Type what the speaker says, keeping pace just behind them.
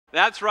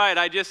That's right.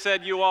 I just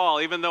said you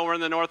all, even though we're in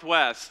the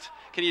Northwest.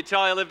 Can you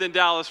tell I lived in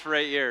Dallas for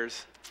 8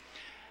 years?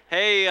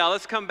 Hey,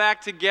 let's come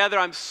back together.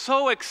 I'm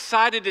so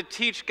excited to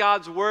teach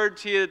God's Word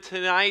to you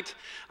tonight.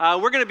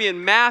 We're going to be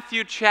in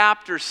Matthew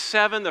chapter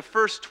 7, the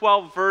first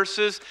 12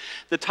 verses.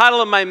 The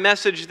title of my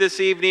message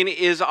this evening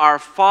is Our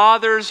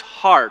Father's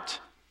Heart.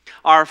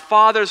 Our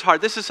Father's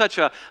Heart. This is such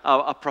a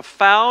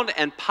profound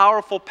and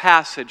powerful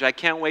passage. I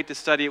can't wait to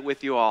study it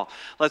with you all.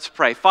 Let's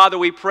pray. Father,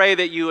 we pray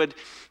that you would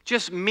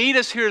just meet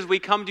us here as we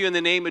come to you in the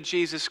name of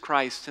Jesus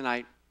Christ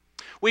tonight.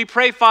 We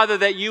pray, Father,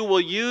 that you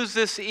will use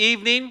this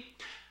evening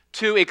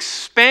to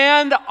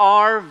expand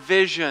our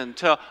vision,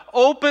 to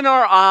open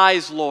our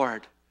eyes,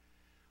 Lord.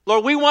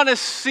 Lord, we want to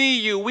see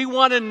you. We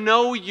want to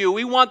know you.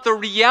 We want the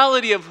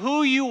reality of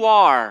who you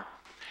are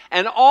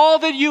and all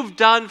that you've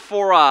done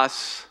for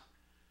us.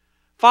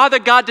 Father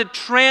God, to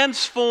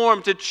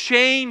transform, to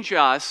change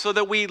us so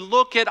that we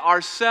look at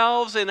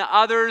ourselves and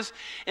others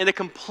in a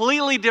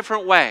completely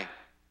different way.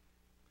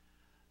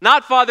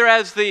 Not, Father,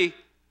 as the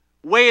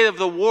way of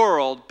the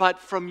world, but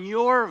from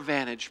your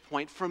vantage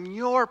point, from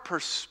your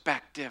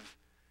perspective.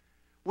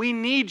 We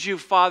need you,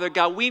 Father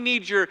God. We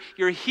need your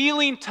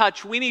healing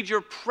touch. We need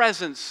your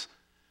presence.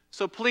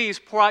 So please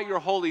pour out your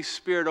Holy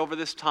Spirit over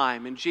this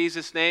time. In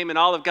Jesus' name, and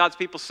all of God's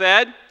people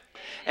said,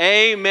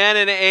 amen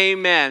and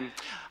amen.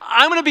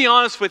 I'm going to be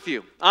honest with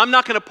you. I'm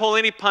not going to pull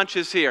any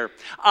punches here.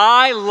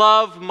 I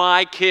love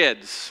my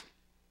kids.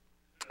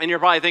 And you're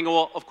probably thinking,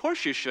 well, of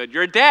course you should.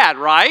 You're a dad,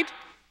 right?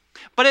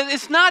 But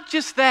it's not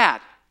just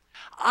that.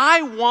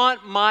 I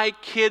want my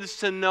kids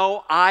to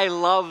know I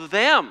love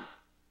them.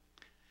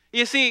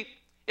 You see,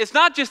 it's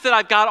not just that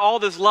I've got all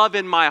this love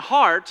in my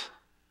heart.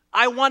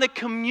 I want to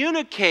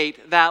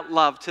communicate that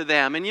love to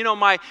them. And you know,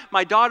 my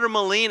daughter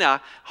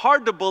Melina,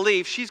 hard to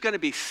believe, she's going to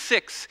be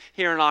 6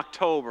 here in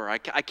October. I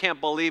can't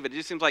believe it. It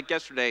just seems like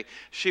yesterday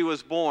she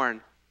was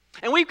born.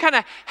 And we kind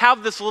of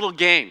have this little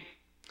game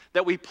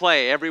that we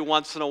play every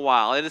once in a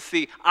while. And it's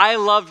the I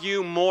love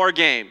you more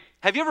game.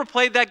 Have you ever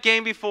played that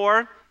game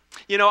before?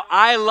 You know,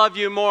 I love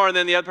you more, and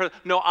then the other person,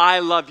 no, I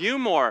love you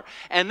more.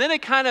 And then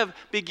it kind of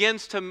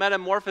begins to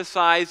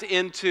metamorphosize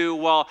into,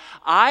 well,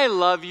 I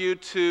love you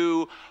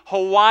to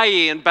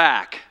Hawaii and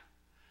back.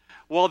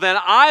 Well, then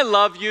I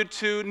love you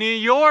to New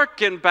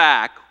York and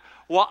back.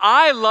 Well,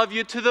 I love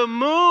you to the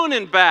moon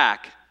and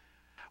back.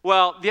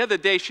 Well, the other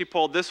day she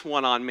pulled this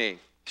one on me.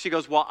 She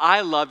goes, well,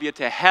 I love you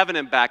to heaven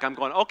and back. I'm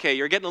going, okay,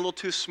 you're getting a little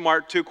too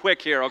smart too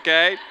quick here,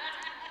 okay?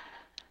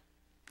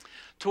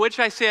 To which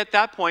I say at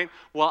that point,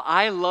 well,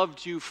 I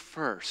loved you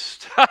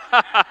first.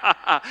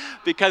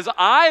 Because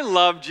I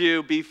loved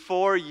you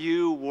before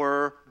you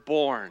were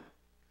born.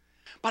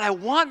 But I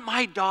want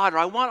my daughter,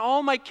 I want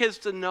all my kids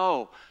to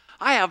know,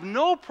 I have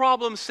no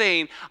problem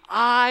saying,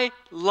 I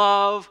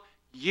love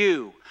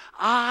you.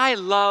 I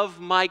love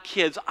my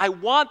kids. I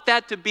want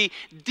that to be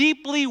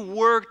deeply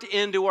worked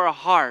into our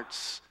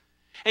hearts.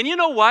 And you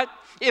know what?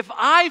 If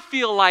I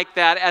feel like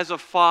that as a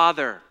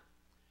father,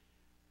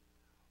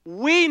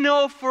 we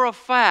know for a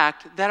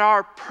fact that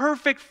our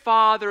perfect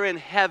Father in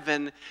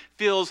heaven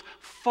feels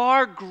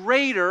far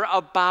greater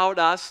about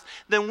us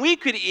than we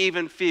could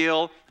even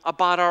feel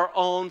about our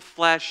own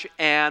flesh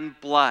and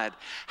blood.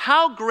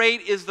 How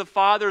great is the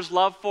Father's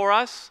love for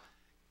us?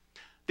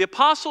 The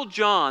Apostle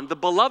John, the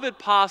beloved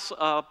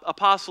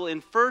apostle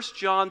in 1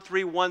 John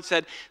 3:1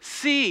 said,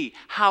 see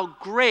how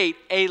great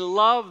a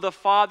love the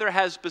Father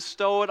has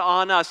bestowed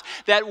on us,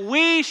 that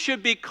we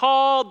should be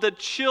called the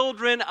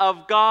children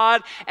of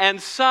God,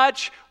 and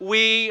such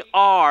we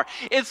are.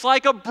 It's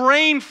like a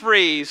brain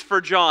freeze for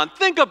John.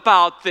 Think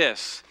about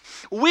this.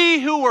 We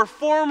who were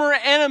former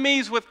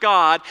enemies with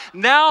God,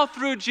 now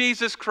through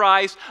Jesus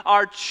Christ,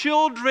 are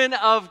children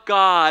of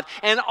God.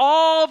 And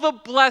all the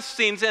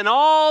blessings and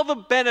all the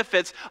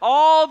benefits,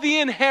 all the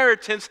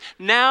inheritance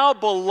now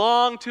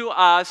belong to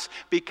us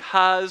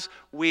because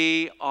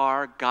we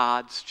are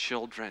God's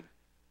children.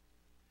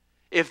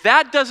 If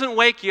that doesn't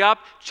wake you up,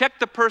 check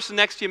the person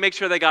next to you, make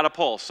sure they got a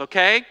pulse,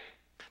 okay?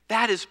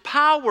 That is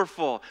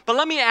powerful. But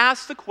let me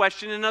ask the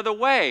question another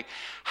way.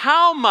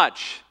 How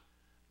much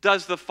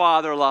does the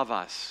Father love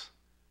us?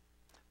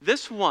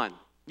 This one.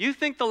 You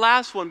think the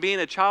last one,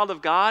 being a child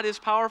of God, is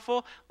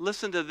powerful?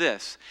 Listen to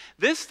this.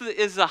 This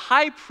is the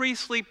high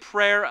priestly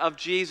prayer of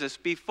Jesus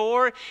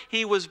before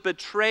he was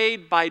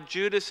betrayed by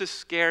Judas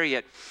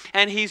Iscariot.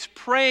 And he's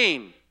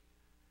praying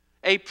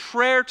a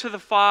prayer to the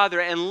Father.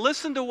 And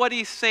listen to what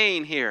he's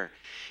saying here.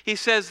 He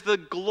says, the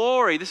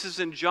glory, this is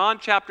in John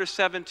chapter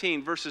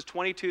 17, verses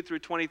 22 through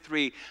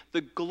 23, the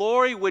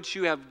glory which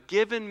you have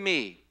given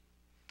me,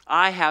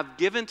 I have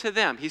given to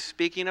them. He's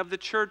speaking of the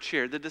church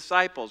here, the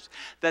disciples,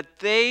 that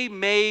they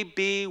may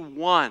be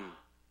one.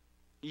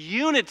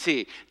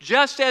 Unity,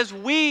 just as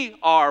we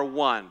are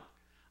one.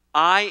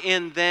 I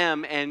in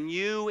them and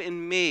you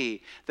in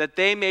me, that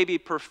they may be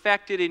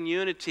perfected in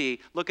unity.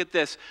 Look at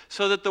this.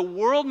 So that the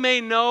world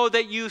may know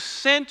that you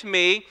sent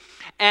me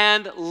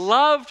and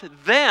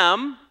loved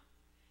them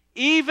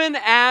even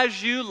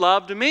as you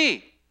loved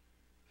me.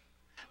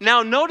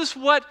 Now notice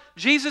what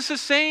Jesus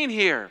is saying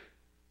here.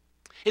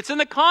 It's in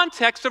the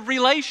context of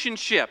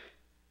relationship.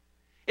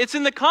 It's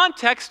in the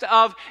context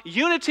of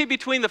unity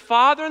between the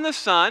Father and the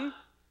Son,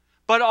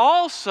 but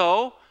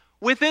also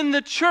within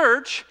the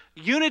church,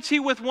 unity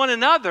with one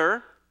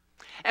another.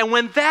 And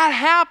when that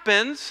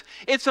happens,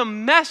 it's a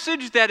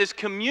message that is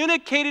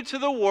communicated to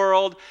the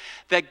world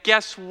that,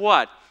 guess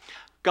what?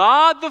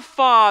 God the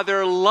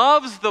Father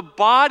loves the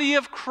body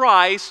of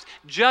Christ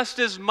just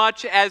as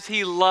much as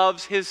he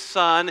loves his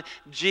Son,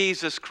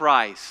 Jesus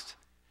Christ.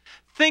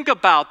 Think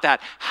about that.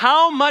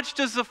 How much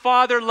does the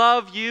Father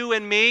love you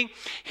and me?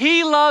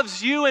 He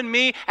loves you and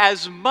me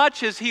as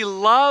much as he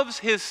loves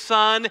his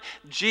Son,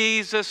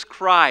 Jesus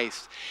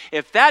Christ.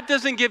 If that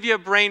doesn't give you a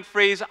brain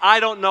freeze, I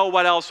don't know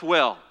what else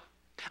will.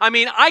 I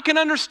mean, I can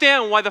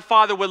understand why the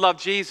Father would love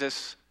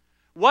Jesus.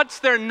 What's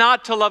there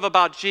not to love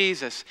about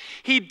Jesus?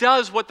 He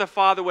does what the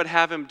Father would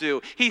have him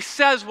do. He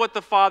says what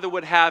the Father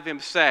would have him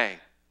say.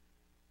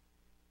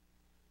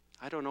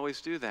 I don't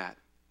always do that.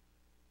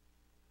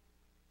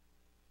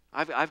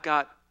 I've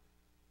got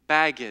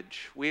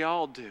baggage. We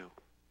all do.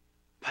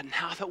 But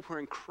now that we're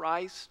in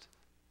Christ,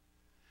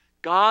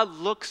 God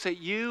looks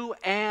at you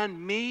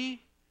and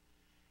me,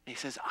 and he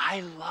says,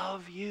 I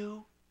love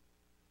you.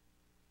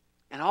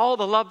 And all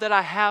the love that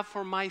I have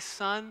for my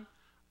Son,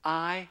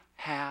 I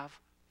have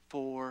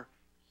for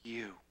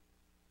you.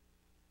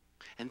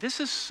 And this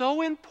is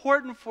so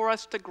important for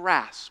us to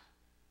grasp.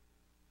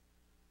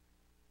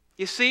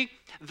 You see,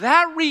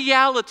 that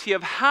reality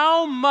of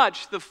how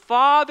much the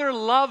Father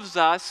loves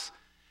us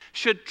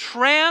should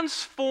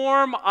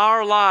transform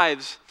our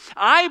lives.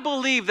 I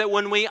believe that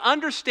when we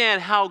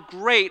understand how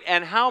great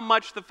and how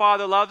much the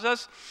Father loves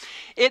us,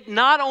 it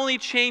not only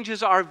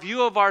changes our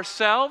view of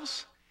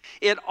ourselves,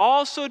 it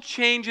also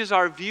changes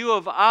our view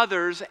of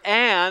others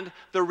and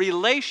the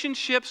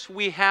relationships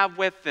we have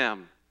with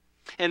them.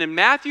 And in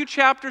Matthew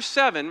chapter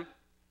 7,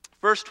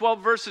 verse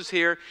 12 verses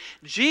here,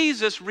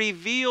 Jesus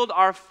revealed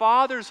our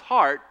Father's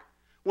heart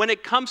when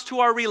it comes to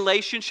our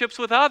relationships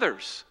with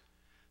others,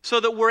 so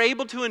that we're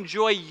able to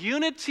enjoy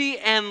unity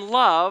and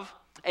love,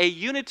 a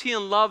unity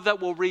and love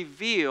that will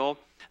reveal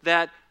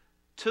that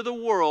to the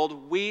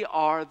world we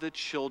are the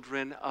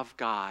children of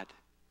God.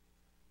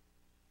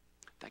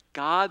 That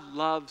God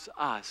loves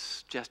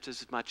us just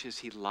as much as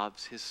he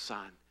loves his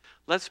Son.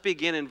 Let's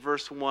begin in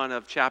verse 1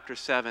 of chapter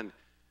 7.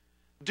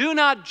 Do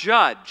not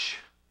judge,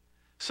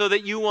 so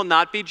that you will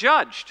not be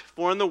judged.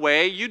 For in the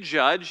way you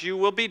judge, you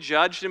will be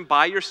judged, and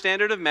by your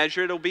standard of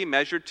measure, it will be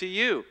measured to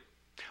you.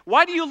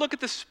 Why do you look at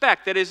the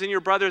speck that is in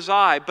your brother's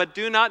eye, but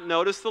do not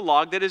notice the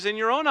log that is in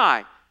your own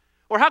eye?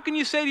 Or how can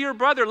you say to your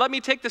brother, let me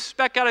take the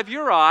speck out of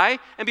your eye,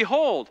 and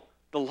behold,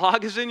 the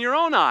log is in your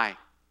own eye?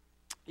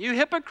 You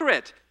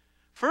hypocrite!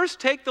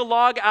 First take the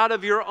log out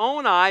of your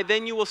own eye,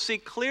 then you will see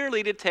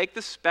clearly to take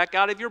the speck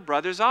out of your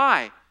brother's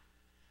eye.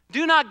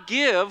 Do not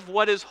give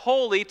what is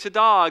holy to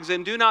dogs,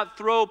 and do not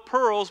throw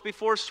pearls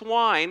before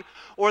swine,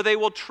 or they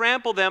will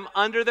trample them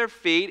under their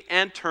feet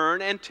and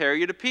turn and tear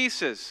you to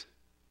pieces.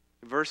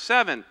 Verse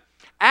 7,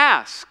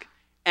 ask,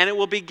 and it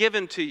will be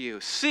given to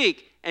you.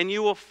 Seek, and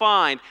you will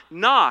find.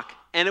 Knock,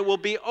 and it will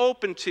be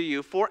opened to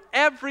you. For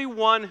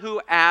everyone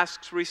who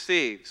asks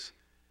receives,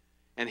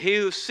 and he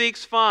who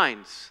seeks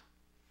finds.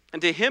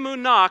 And to him who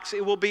knocks,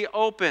 it will be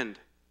opened.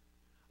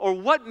 Or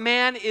what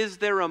man is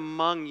there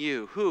among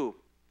you who,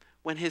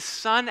 when his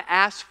son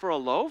asks for a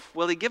loaf,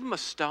 will he give him a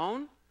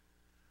stone?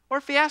 Or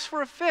if he asks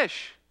for a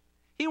fish,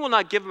 he will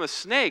not give him a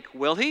snake,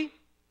 will he?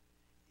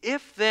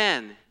 If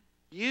then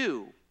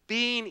you,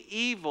 being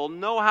evil,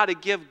 know how to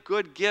give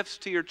good gifts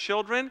to your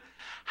children,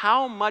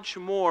 how much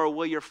more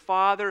will your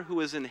Father who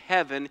is in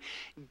heaven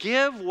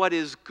give what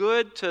is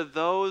good to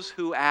those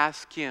who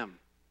ask him?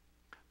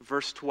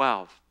 Verse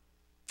 12.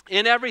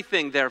 In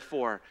everything,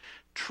 therefore,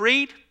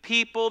 treat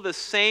people the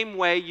same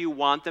way you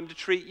want them to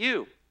treat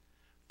you.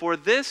 For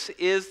this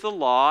is the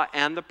law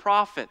and the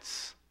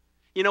prophets.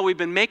 You know, we've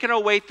been making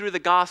our way through the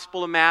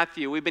Gospel of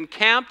Matthew. We've been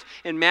camped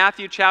in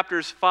Matthew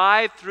chapters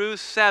 5 through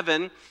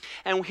 7.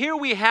 And here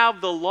we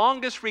have the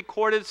longest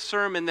recorded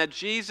sermon that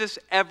Jesus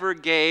ever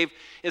gave.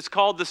 It's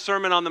called the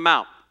Sermon on the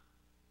Mount.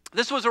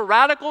 This was a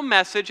radical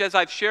message, as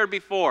I've shared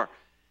before,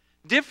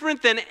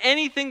 different than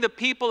anything the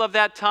people of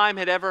that time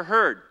had ever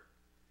heard.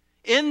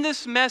 In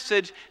this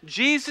message,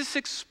 Jesus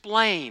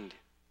explained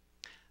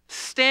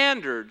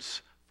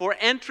standards for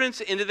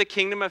entrance into the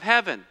kingdom of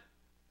heaven.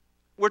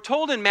 We're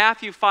told in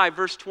Matthew 5,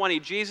 verse 20,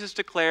 Jesus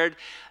declared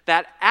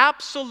that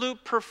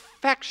absolute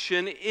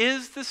perfection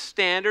is the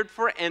standard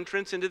for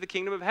entrance into the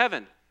kingdom of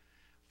heaven.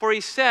 For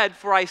he said,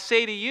 for I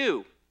say to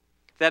you,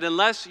 that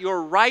unless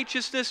your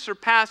righteousness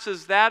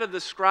surpasses that of the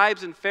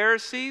scribes and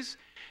Pharisees,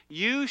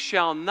 you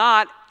shall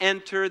not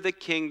enter the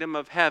kingdom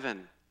of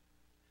heaven.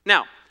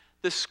 Now,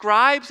 the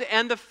scribes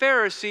and the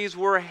Pharisees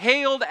were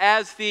hailed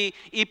as the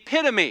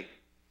epitome,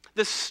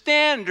 the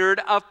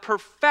standard of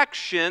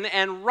perfection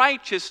and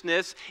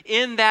righteousness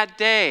in that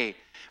day.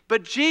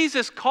 But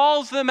Jesus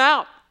calls them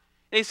out.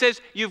 And he says,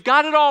 you've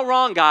got it all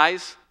wrong,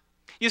 guys.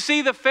 You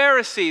see, the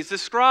Pharisees, the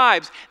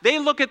scribes, they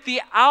look at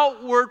the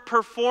outward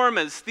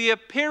performance, the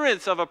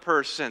appearance of a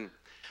person.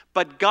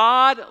 But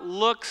God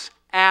looks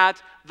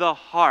at the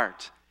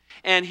heart.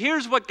 And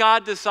here's what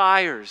God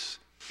desires.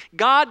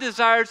 God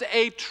desires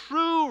a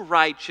true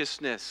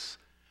righteousness,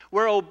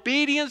 where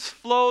obedience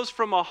flows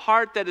from a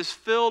heart that is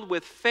filled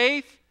with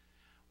faith.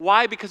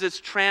 Why? Because it's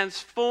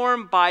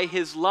transformed by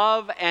His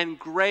love and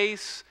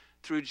grace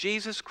through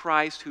Jesus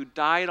Christ, who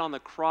died on the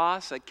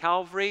cross at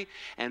Calvary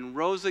and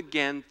rose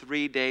again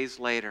 3 days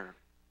later.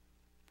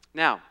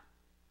 Now,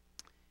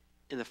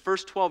 in the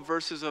first 12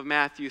 verses of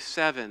Matthew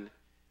 7,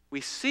 we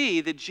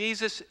see that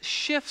Jesus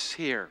shifts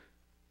here.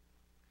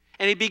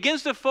 And He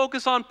begins to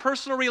focus on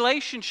personal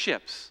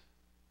relationships.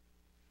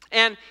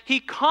 And He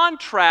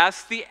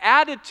contrasts the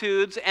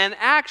attitudes and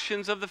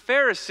actions of the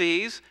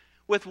Pharisees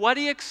with what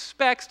He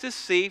expects to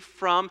see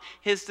from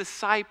His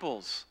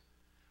disciples.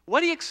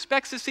 What He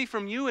expects to see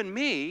from you and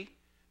me,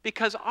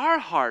 because our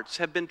hearts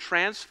have been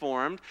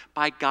transformed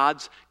by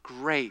God's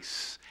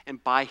grace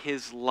and by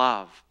His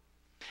love.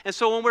 And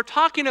so when we're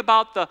talking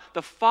about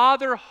the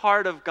Father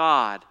heart of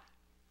God,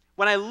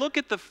 when I look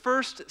at the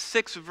first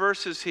 6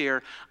 verses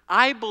here,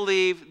 I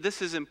believe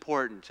this is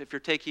important if you're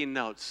taking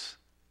notes.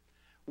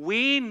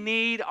 We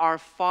need our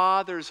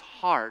Father's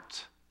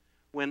heart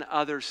when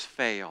others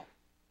fail.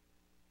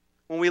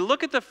 When we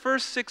look at the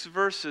first 6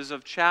 verses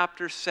of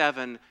chapter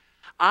 7,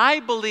 I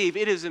believe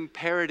it is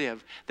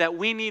imperative that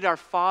we need our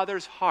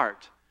Father's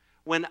heart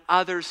when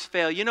others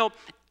fail. You know,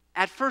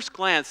 at first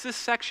glance, this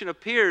section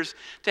appears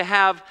to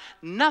have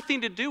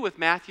nothing to do with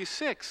Matthew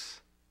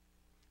 6.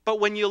 But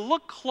when you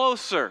look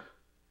closer,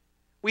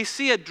 we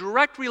see a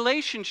direct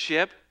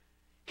relationship.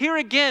 Here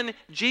again,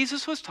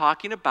 Jesus was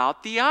talking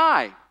about the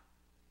eye.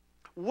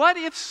 What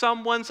if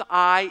someone's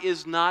eye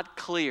is not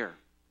clear?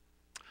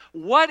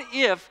 What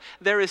if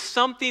there is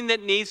something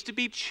that needs to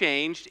be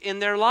changed in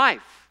their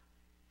life?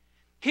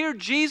 Here,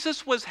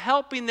 Jesus was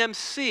helping them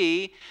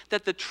see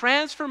that the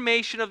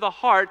transformation of the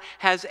heart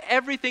has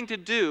everything to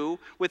do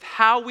with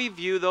how we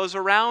view those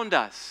around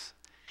us.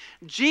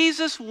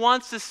 Jesus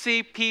wants to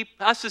see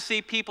us to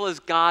see people as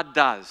God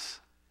does,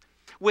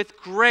 with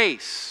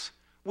grace,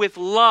 with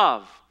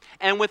love,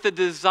 and with a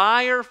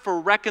desire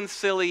for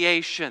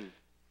reconciliation.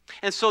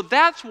 And so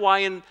that's why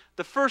in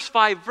the first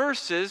 5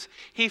 verses,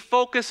 He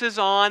focuses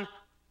on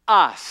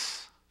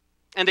us.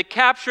 And to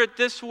capture it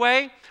this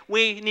way,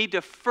 we need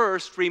to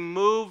first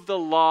remove the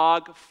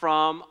log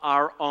from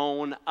our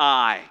own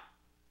eye.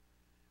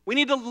 We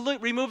need to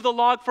remove the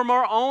log from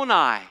our own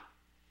eye.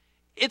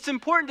 It's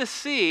important to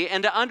see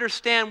and to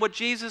understand what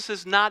Jesus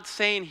is not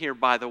saying here,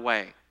 by the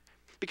way,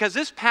 because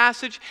this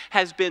passage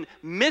has been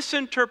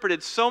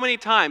misinterpreted so many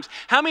times.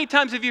 How many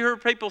times have you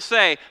heard people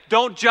say,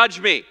 "Don't judge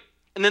me"?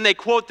 And then they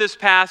quote this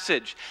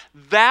passage.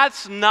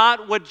 That's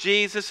not what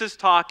Jesus is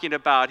talking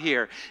about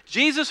here.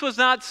 Jesus was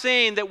not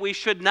saying that we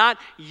should not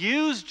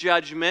use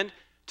judgment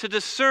to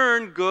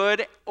discern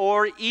good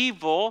or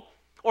evil,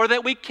 or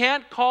that we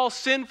can't call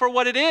sin for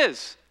what it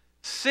is,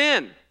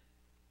 sin.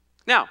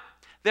 Now,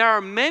 there are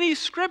many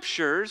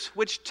scriptures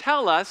which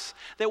tell us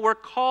that we're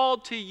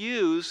called to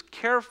use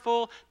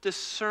careful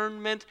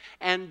discernment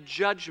and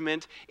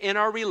judgment in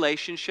our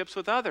relationships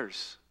with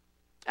others.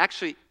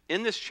 Actually,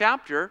 in this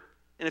chapter,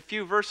 in a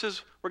few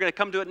verses, we're going to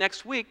come to it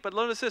next week, but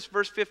notice this,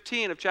 verse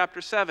 15 of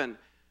chapter 7.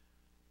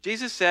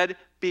 Jesus said,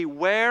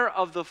 "Beware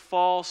of the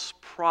false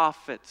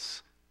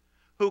prophets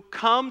who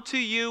come to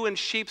you in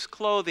sheep's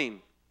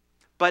clothing,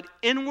 but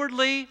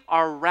inwardly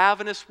are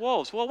ravenous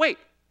wolves." Well, wait,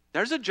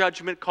 there's a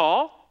judgment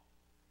call,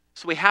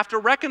 so we have to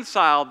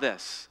reconcile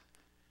this.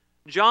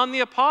 John the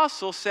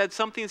Apostle said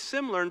something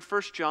similar in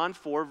 1 John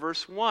 4,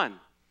 verse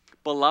 1.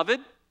 "Beloved,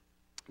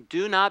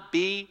 do not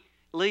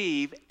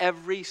believe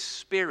every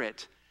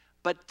spirit,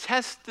 but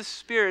test the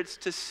spirits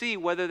to see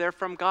whether they're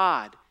from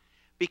God,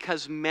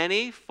 because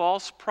many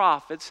false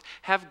prophets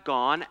have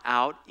gone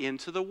out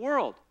into the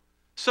world."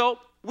 So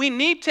we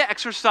need to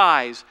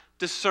exercise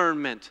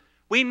discernment.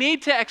 We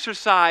need to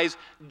exercise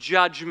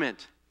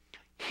judgment.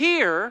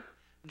 Here,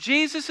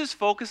 Jesus is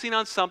focusing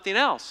on something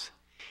else.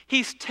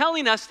 He's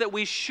telling us that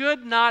we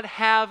should not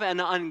have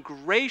an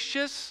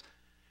ungracious,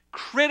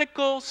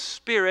 critical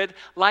spirit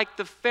like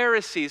the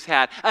Pharisees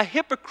had, a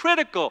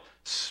hypocritical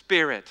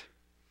spirit.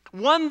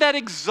 One that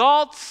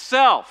exalts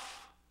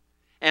self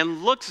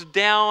and looks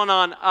down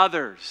on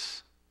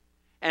others.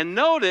 And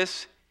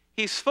notice,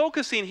 he's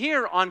focusing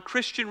here on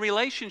Christian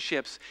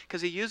relationships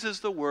because he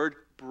uses the word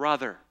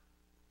brother.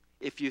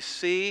 If you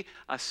see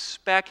a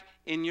speck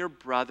in your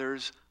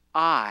brother's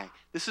eye.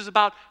 This is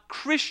about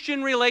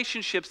Christian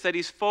relationships that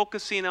he's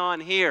focusing on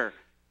here.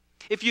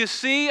 If you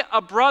see a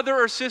brother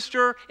or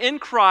sister in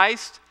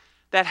Christ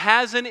that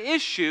has an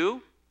issue,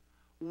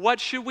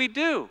 what should we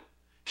do?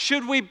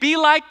 Should we be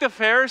like the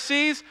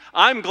Pharisees?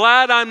 "I'm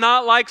glad I'm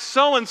not like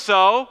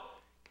so-and-so."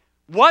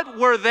 What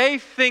were they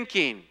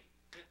thinking?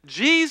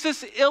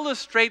 Jesus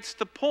illustrates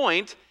the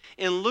point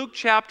in Luke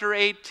chapter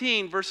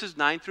 18, verses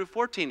 9 through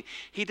 14.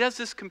 He does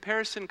this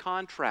comparison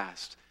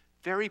contrast.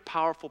 Very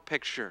powerful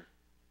picture.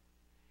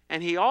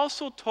 And he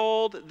also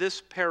told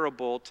this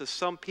parable to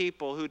some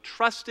people who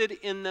trusted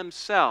in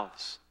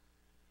themselves,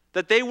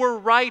 that they were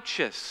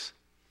righteous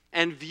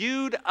and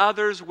viewed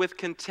others with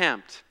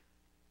contempt.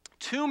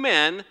 2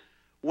 men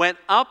went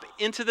up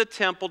into the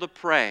temple to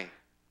pray,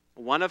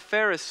 one a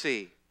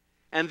Pharisee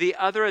and the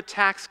other a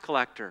tax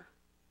collector.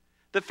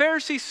 The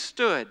Pharisee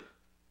stood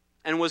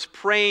and was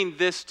praying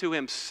this to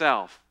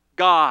himself: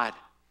 God,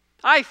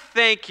 I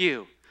thank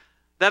you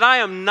that I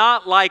am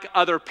not like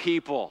other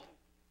people,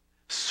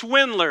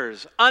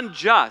 swindlers,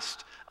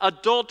 unjust,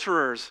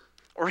 adulterers,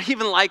 or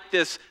even like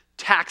this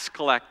tax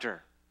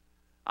collector.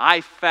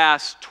 I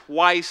fast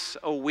twice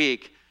a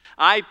week.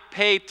 I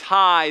pay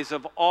tithes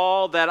of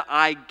all that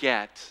I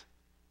get.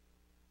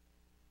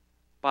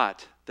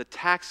 But the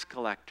tax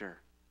collector,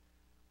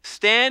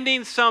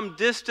 standing some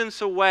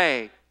distance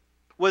away,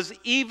 was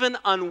even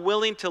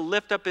unwilling to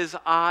lift up his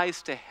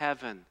eyes to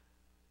heaven,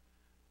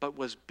 but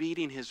was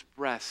beating his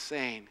breast,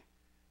 saying,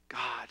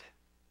 God,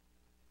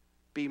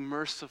 be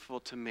merciful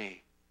to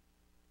me.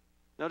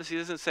 Notice he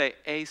doesn't say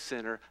a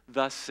sinner,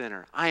 the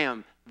sinner. I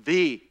am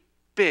the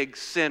big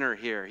sinner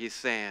here, he's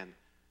saying.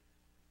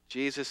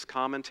 Jesus'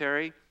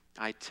 commentary,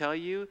 I tell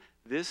you,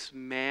 this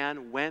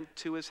man went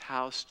to his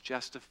house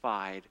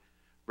justified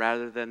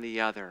rather than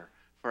the other.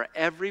 For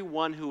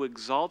everyone who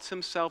exalts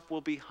himself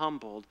will be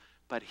humbled,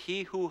 but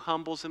he who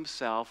humbles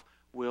himself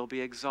will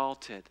be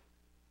exalted.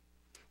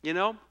 You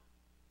know,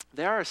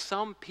 there are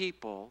some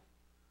people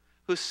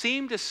who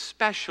seem to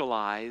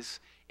specialize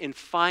in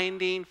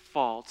finding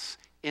faults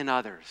in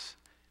others.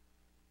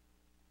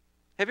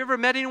 Have you ever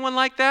met anyone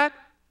like that?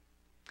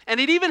 And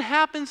it even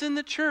happens in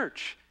the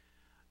church.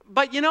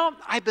 But you know,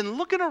 I've been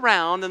looking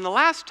around, and the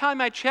last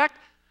time I checked,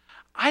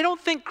 I don't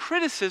think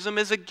criticism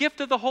is a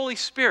gift of the Holy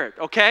Spirit,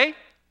 okay?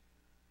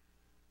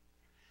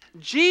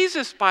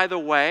 Jesus, by the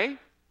way,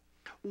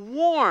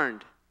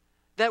 warned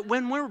that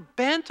when we're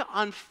bent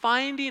on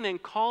finding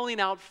and calling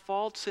out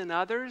faults in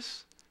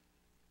others,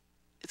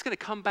 it's going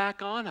to come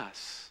back on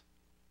us.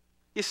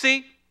 You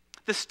see,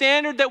 the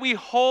standard that we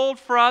hold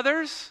for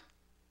others,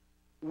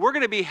 we're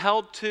going to be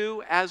held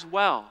to as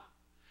well.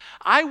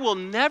 I will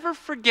never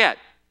forget,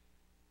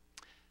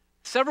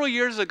 several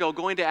years ago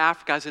going to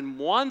Africa, I was in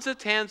Mwanza,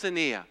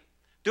 Tanzania,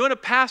 doing a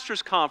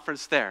pastor's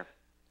conference there.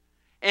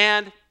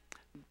 And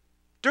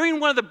during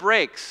one of the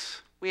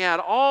breaks, we had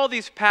all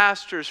these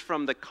pastors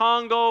from the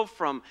Congo,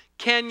 from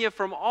Kenya,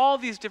 from all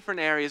these different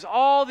areas,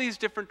 all these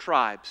different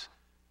tribes.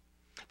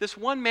 This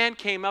one man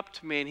came up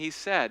to me and he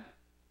said,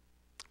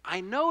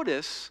 I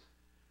notice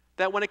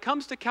that when it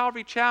comes to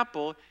Calvary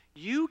Chapel,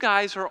 you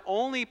guys are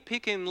only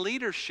picking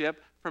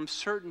leadership from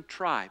certain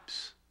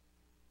tribes.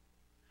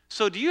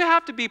 So do you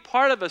have to be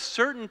part of a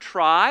certain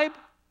tribe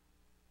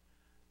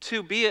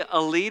to be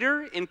a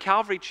leader in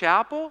Calvary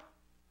Chapel?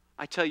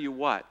 I tell you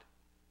what.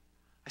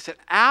 I said,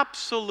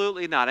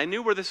 absolutely not. I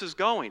knew where this is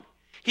going.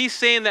 He's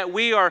saying that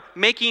we are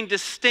making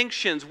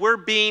distinctions. We're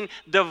being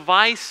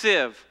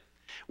divisive.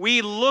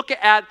 We look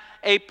at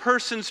a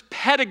person's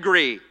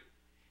pedigree,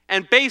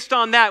 and based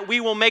on that,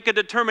 we will make a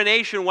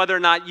determination whether or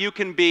not you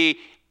can be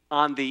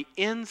on the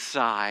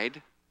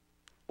inside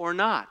or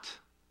not.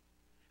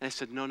 And I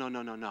said,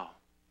 no.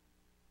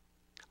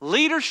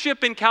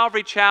 Leadership in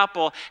Calvary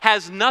Chapel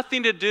has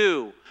nothing to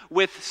do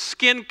with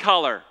skin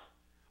color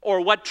or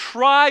what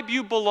tribe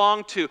you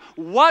belong to.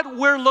 What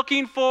we're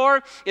looking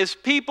for is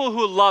people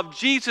who love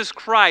Jesus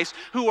Christ,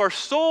 who are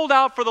sold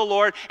out for the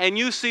Lord, and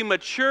you see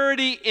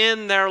maturity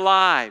in their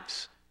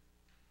lives.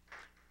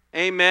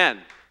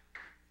 Amen.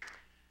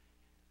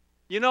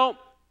 You know,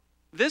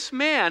 this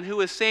man who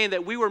was saying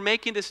that we were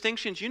making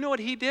distinctions, you know what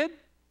he did?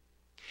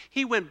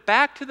 He went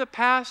back to the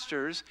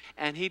pastors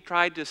and he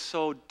tried to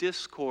sow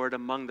discord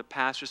among the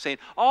pastors, saying,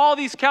 all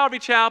these Calvary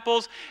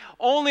Chapels,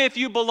 only if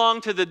you belong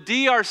to the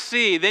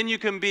DRC, then you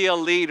can be a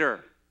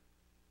leader.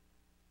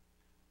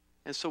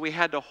 And so we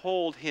had to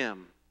hold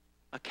him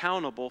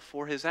accountable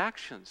for his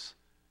actions.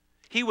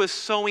 He was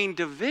sowing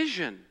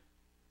division,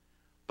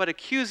 but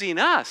accusing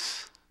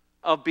us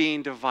of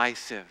being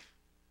divisive.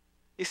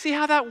 You see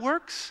how that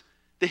works?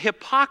 The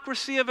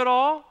hypocrisy of it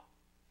all?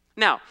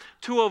 Now,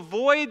 to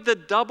avoid the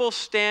double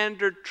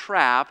standard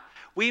trap,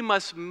 we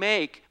must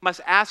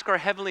ask our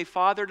Heavenly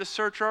Father to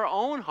search our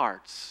own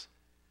hearts.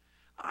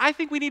 I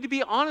think we need to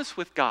be honest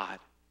with God.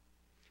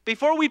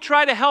 Before we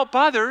try to help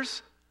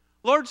others,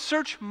 Lord,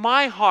 search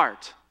my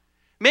heart.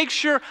 Make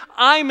sure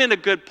I'm in a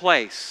good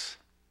place.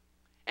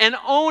 And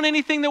own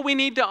anything that we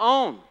need to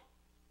own.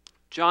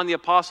 John the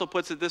Apostle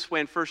puts it this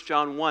way in 1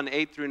 John 1,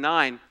 8 through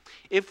 9.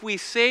 If we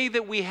say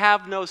that we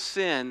have no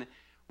sin,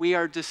 we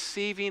are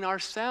deceiving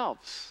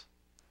ourselves,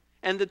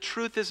 and the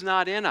truth is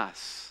not in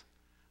us.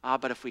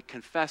 But if we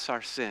confess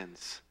our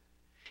sins,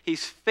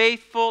 He's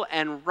faithful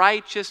and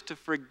righteous to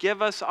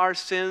forgive us our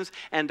sins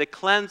and to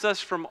cleanse us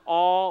from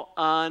all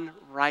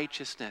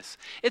unrighteousness.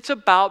 It's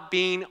about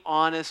being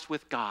honest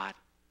with God.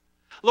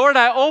 Lord,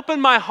 I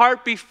open my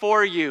heart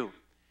before you.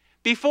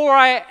 Before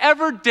I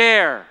ever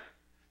dare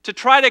to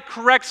try to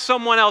correct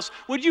someone else,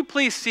 would you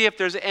please see if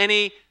there's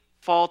any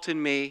fault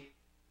in me?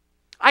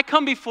 I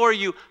come before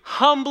you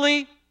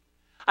humbly.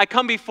 I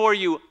come before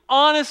you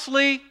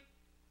honestly.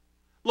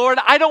 Lord,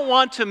 I don't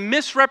want to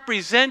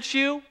misrepresent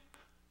you.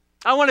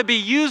 I want to be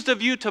used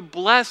of you to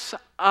bless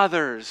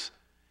others.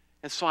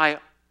 And so I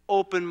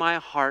open my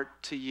heart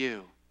to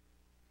you.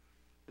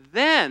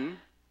 Then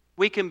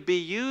we can be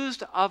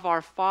used of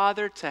our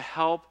Father to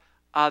help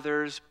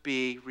others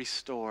be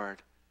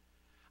restored.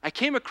 I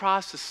came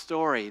across a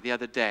story the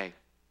other day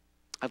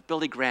of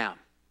Billy Graham,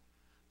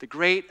 the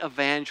great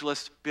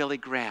evangelist Billy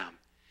Graham.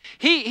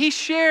 He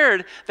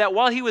shared that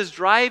while he was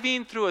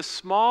driving through a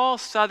small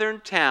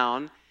southern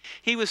town,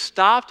 he was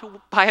stopped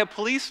by a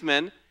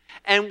policeman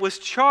and was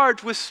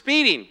charged with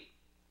speeding.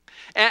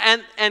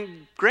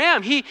 And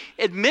Graham, he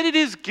admitted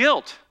his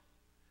guilt,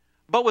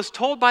 but was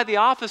told by the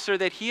officer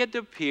that he had to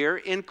appear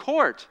in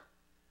court.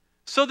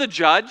 So the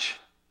judge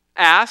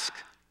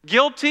asked,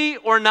 guilty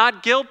or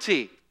not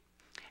guilty?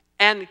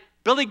 And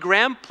Billy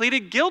Graham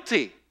pleaded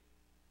guilty.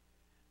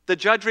 The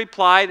judge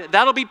replied,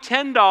 that'll be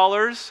 $10,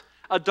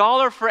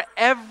 $1 for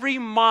every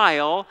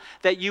mile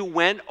that you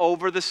went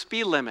over the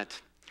speed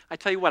limit. I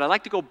tell you what, I'd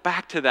like to go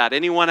back to that.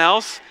 Anyone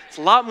else? It's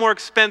a lot more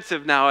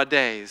expensive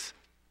nowadays.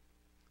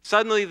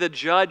 Suddenly the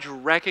judge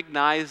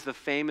recognized the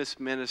famous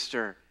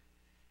minister,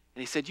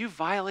 and he said, you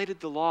violated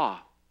the law.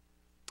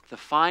 The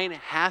fine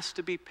has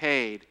to be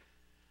paid,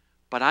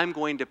 but I'm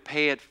going to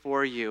pay it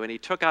for you. And he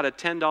took out a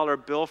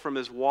 $10 bill from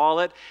his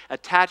wallet,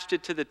 attached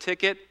it to the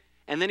ticket,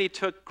 and then he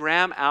took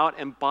Graham out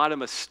and bought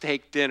him a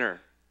steak dinner.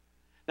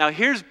 Now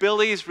here's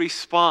Billy's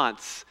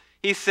response.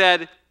 He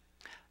said,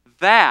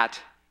 that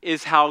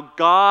is how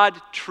God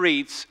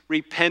treats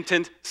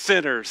repentant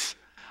sinners.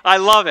 I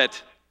love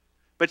it.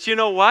 But you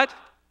know what?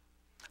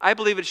 I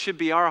believe it should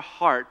be our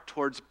heart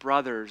towards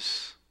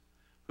brothers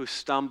who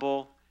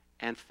stumble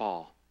and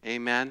fall.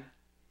 Amen?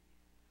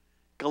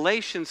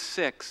 Galatians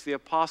 6, the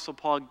Apostle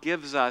Paul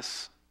gives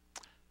us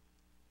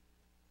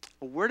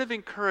a word of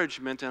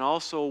encouragement and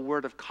also a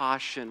word of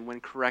caution when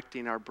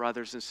correcting our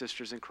brothers and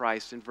sisters in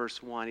Christ in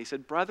verse 1. He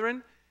said,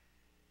 brethren,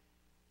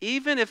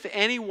 even if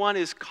anyone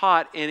is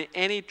caught in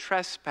any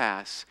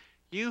trespass,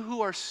 you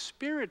who are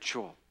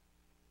spiritual,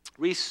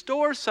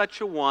 restore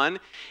such a one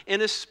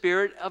in a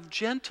spirit of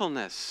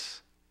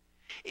gentleness,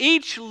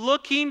 each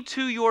looking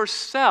to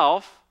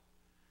yourself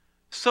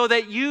so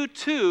that you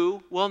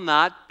too will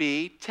not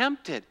be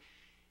tempted.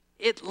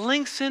 It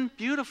links in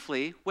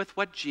beautifully with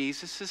what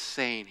Jesus is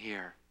saying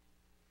here.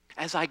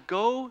 As I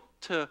go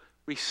to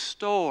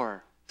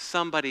restore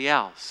somebody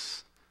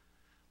else,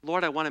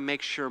 Lord, I want to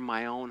make sure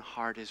my own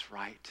heart is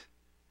right,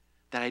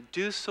 that I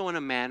do so in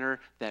a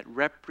manner that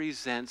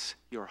represents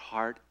your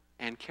heart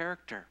and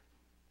character.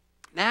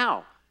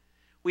 Now,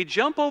 we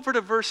jump over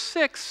to verse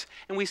 6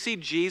 and we see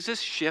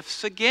Jesus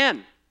shifts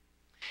again.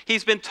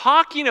 He's been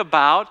talking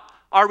about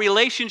our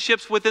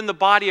relationships within the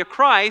body of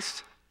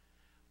Christ,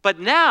 but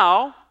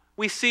now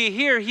we see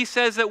here he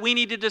says that we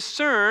need to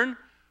discern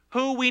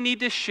who we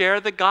need to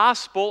share the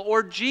gospel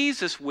or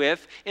Jesus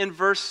with in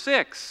verse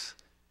 6.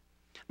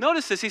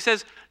 Notice this, he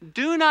says,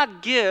 do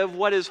not give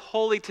what is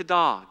holy to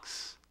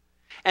dogs,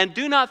 and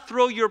do not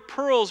throw your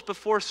pearls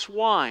before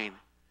swine,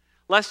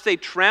 lest they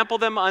trample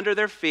them under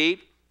their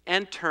feet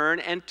and turn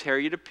and tear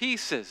you to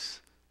pieces.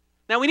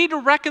 Now we need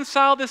to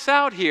reconcile this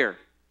out here.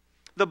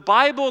 The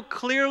Bible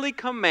clearly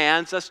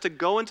commands us to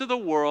go into the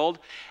world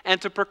and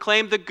to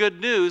proclaim the good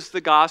news, the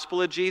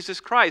gospel of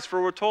Jesus Christ.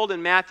 For we're told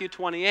in Matthew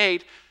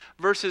 28,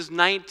 verses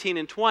 19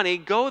 and 20,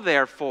 go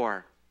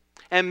therefore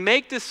and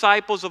make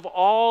disciples of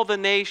all the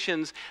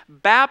nations,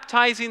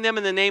 baptizing them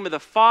in the name of the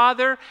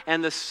Father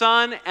and the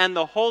Son and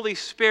the Holy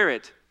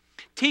Spirit,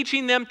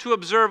 teaching them to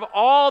observe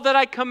all that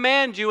I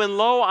command you, and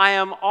lo, I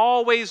am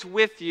always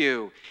with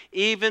you,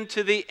 even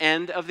to the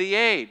end of the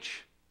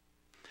age.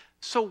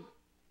 So,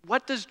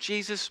 what does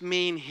Jesus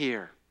mean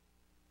here?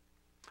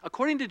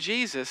 According to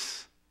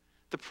Jesus,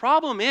 the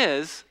problem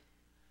is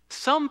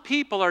some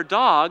people are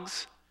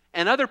dogs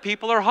and other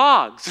people are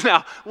hogs.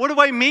 Now, what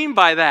do I mean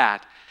by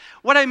that?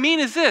 What I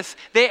mean is this: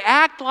 they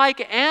act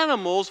like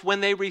animals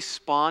when they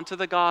respond to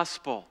the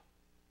gospel.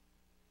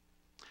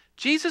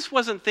 Jesus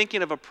wasn't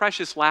thinking of a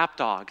precious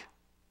lapdog,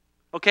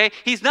 okay?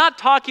 He's not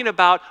talking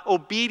about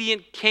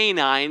obedient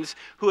canines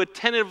who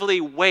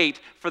attentively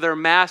wait for their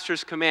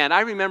master's command.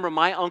 I remember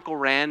my Uncle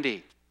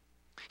Randy.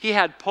 He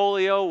had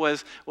polio,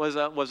 was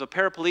a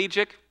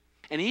paraplegic,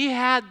 and he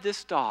had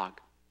this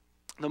dog,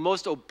 the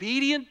most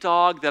obedient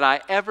dog that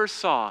I ever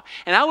saw.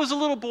 And I was a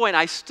little boy, and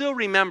I still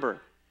remember.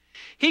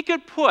 He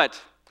could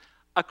put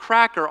a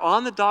cracker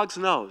on the dog's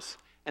nose,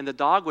 and the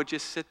dog would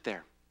just sit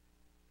there,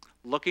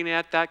 looking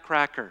at that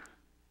cracker.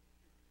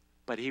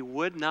 But he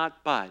would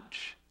not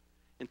budge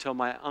until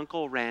my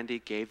Uncle Randy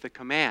gave the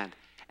command.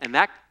 And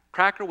that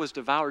cracker was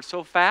devoured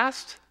so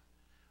fast,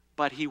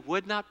 but he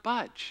would not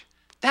budge.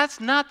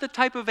 That's not the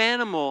type of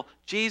animal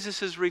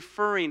Jesus is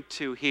referring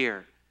to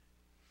here.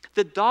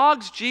 The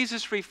dogs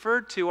Jesus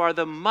referred to are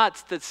the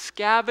mutts that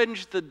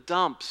scavenge the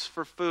dumps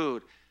for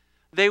food.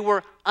 They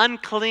were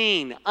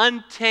unclean,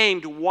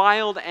 untamed,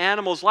 wild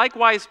animals.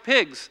 Likewise,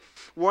 pigs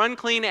were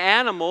unclean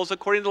animals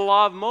according to the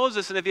law of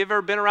Moses. And if you've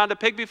ever been around a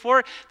pig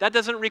before, that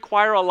doesn't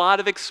require a lot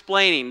of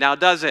explaining, now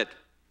does it?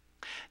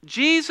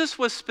 Jesus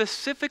was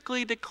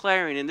specifically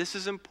declaring, and this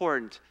is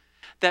important,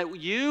 that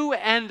you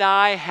and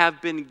I have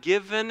been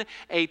given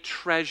a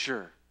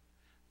treasure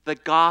the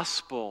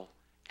gospel,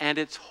 and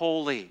it's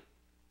holy.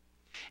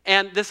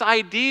 And this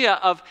idea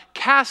of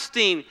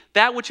casting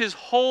that which is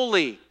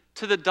holy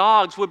to the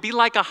dogs would be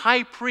like a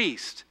high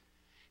priest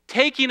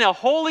taking a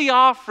holy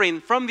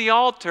offering from the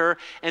altar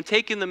and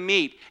taking the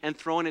meat and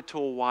throwing it to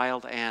a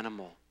wild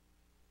animal.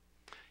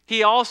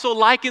 He also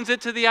likens it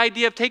to the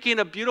idea of taking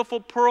a beautiful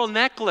pearl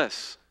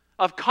necklace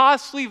of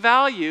costly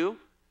value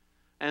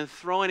and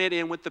throwing it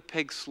in with the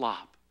pig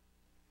slop.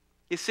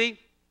 You see,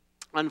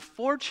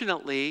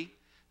 unfortunately,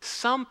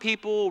 some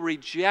people will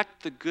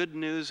reject the good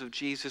news of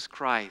Jesus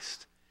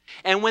Christ.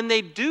 And when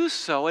they do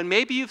so, and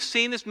maybe you've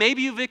seen this,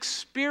 maybe you've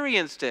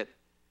experienced it,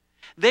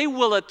 they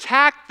will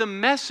attack the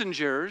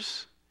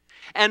messengers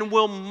and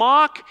will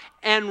mock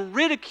and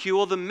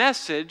ridicule the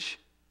message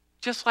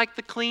just like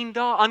the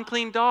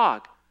unclean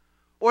dog.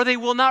 Or they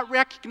will not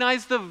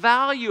recognize the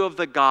value of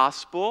the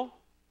gospel,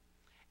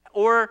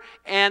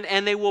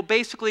 and they will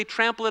basically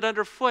trample it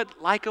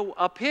underfoot like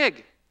a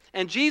pig.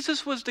 And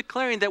Jesus was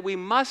declaring that we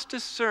must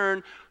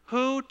discern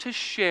who to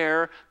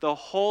share the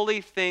holy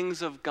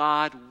things of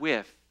God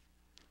with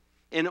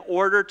in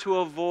order to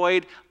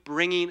avoid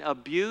bringing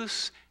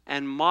abuse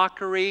and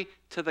mockery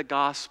to the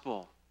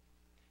gospel.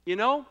 You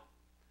know,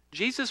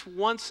 Jesus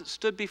once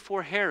stood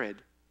before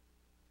Herod.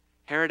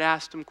 Herod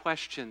asked him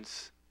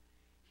questions.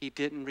 He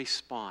didn't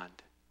respond.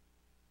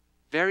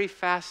 Very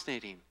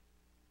fascinating.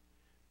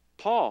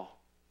 Paul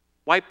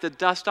wiped the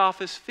dust off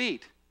his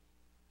feet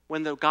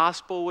when the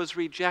gospel was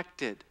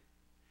rejected.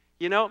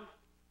 You know,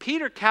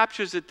 Peter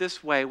captures it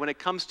this way when it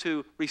comes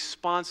to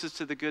responses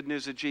to the good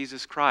news of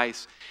Jesus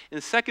Christ.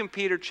 In 2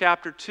 Peter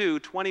chapter 2,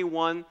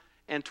 21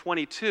 and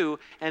 22,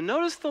 and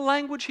notice the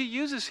language he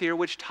uses here,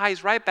 which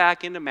ties right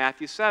back into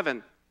Matthew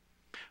 7.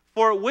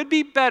 For it would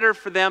be better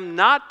for them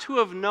not to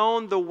have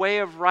known the way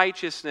of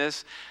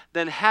righteousness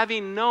than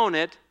having known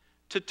it,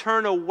 to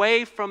turn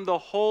away from the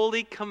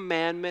holy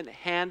commandment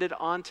handed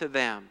on to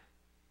them.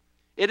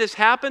 It has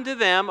happened to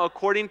them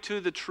according to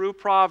the true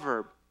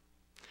proverb.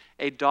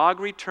 A dog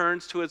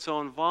returns to its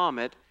own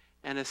vomit,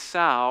 and a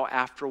sow,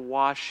 after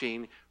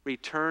washing,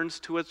 returns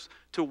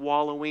to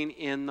wallowing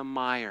in the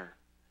mire.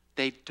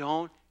 They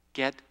don't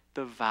get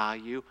the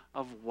value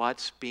of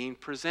what's being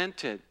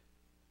presented.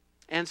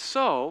 And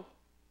so,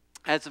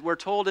 as we're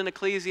told in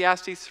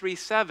Ecclesiastes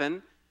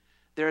 3:7,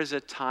 there is a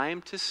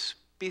time to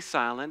be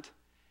silent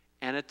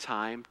and a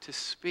time to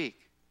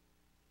speak.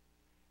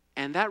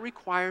 And that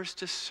requires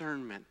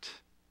discernment.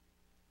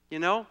 You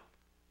know,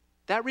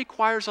 that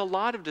requires a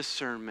lot of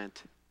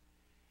discernment.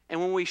 And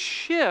when we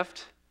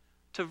shift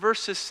to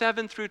verses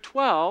 7 through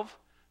 12,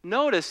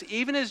 notice,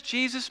 even as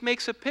Jesus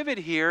makes a pivot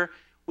here,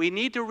 we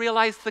need to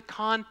realize the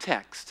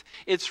context.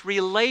 It's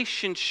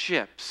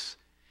relationships.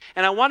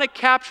 And I want to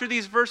capture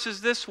these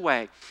verses this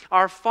way.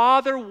 Our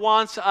Father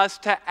wants us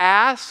to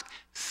ask,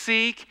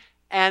 seek,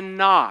 and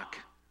knock.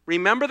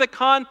 Remember the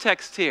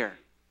context here.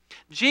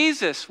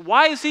 Jesus,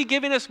 why is he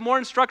giving us more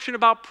instruction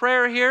about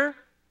prayer here?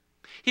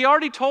 He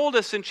already told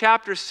us in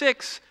chapter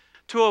 6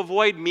 to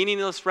avoid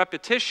meaningless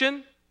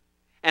repetition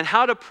and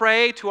how to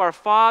pray to our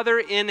Father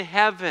in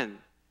heaven.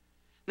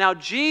 Now,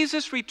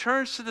 Jesus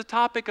returns to the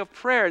topic of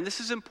prayer, and this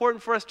is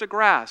important for us to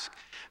grasp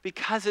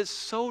because it's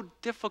so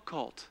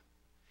difficult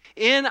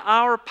in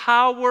our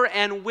power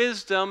and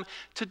wisdom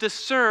to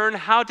discern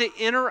how to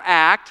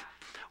interact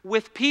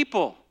with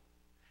people,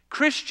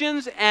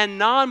 Christians and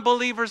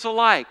non-believers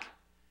alike,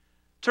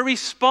 to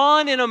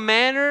respond in a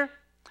manner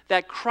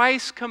that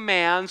Christ's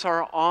commands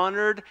are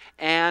honored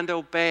and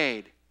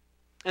obeyed.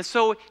 And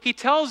so he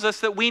tells us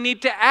that we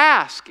need to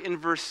ask in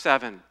verse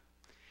 7.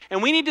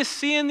 And we need to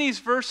see in these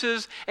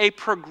verses a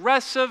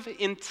progressive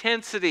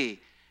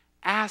intensity,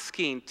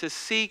 asking to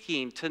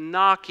seeking to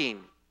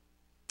knocking.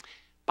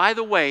 By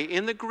the way,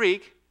 in the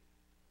Greek,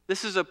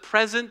 this is a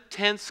present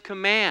tense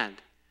command,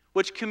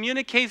 which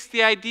communicates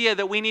the idea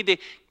that we need to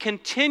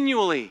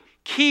continually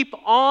keep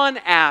on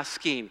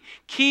asking,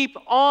 keep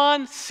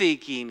on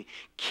seeking,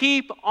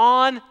 keep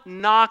on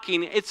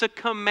knocking. It's a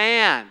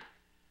command.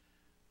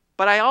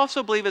 But I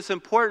also believe it's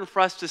important for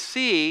us to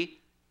see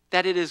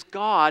that it is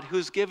God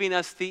who's giving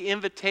us the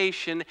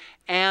invitation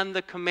and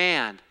the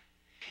command.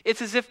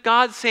 It's as if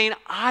God's saying,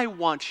 I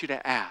want you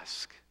to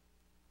ask.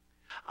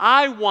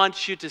 I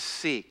want you to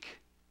seek.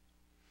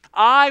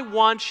 I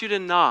want you to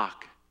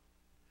knock.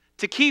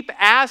 To keep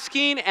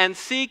asking and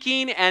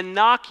seeking and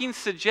knocking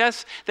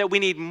suggests that we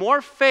need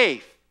more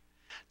faith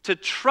to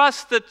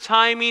trust the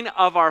timing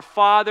of our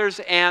Father's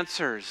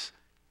answers.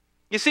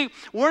 You see,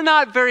 we're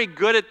not very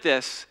good at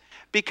this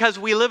because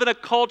we live in a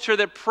culture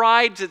that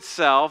prides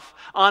itself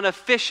on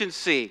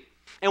efficiency.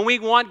 And we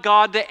want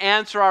God to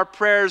answer our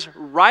prayers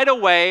right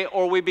away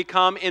or we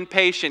become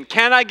impatient.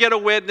 Can I get a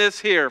witness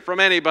here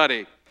from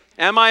anybody?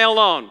 Am I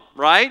alone,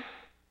 right?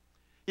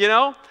 You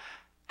know,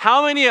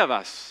 how many of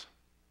us,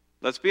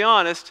 let's be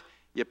honest,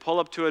 you pull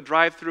up to a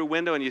drive-through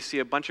window and you see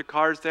a bunch of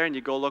cars there and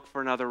you go look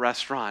for another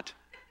restaurant,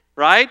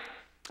 right?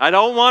 I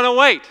don't want to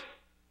wait.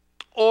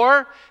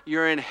 Or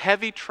you're in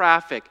heavy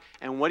traffic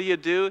and what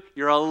do?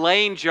 You're a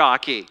lane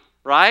jockey,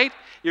 right?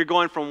 You're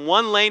going from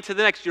one lane to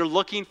the next. You're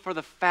looking for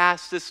the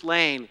fastest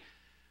lane.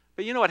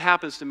 But you know what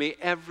happens to me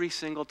every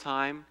single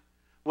time?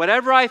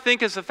 Whatever I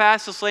think is the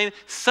fastest lane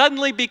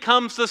suddenly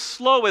becomes the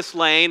slowest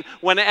lane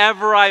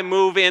whenever I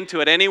move into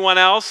it. Anyone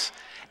else?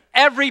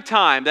 Every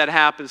time that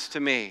happens to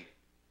me.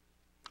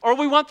 Or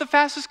we want the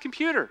fastest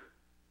computer,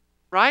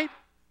 right?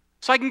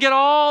 So I can get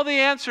all the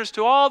answers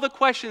to all the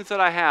questions that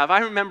I have. I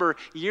remember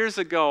years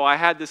ago I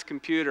had this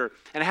computer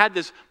and I had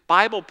this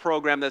Bible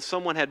program that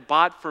someone had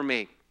bought for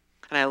me.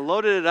 And I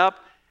loaded it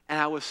up and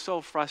I was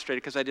so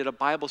frustrated because I did a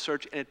Bible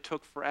search and it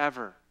took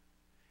forever.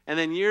 And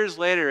then years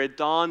later it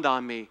dawned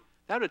on me,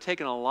 that would have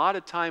taken a lot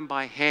of time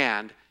by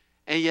hand,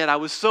 and yet I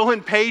was so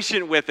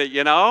impatient with it,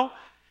 you know?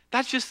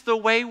 That's just the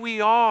way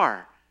we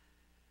are.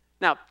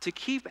 Now, to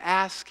keep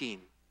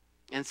asking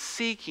and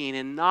seeking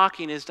and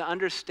knocking is to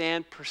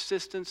understand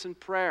persistence in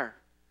prayer.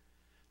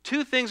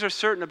 Two things are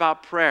certain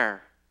about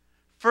prayer.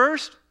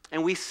 First,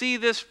 and we see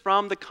this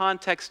from the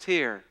context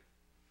here,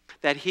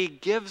 that He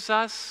gives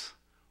us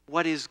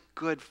what is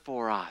good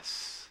for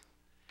us.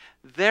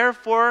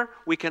 Therefore,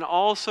 we can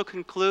also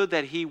conclude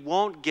that He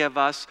won't give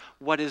us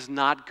what is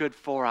not good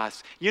for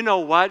us. You know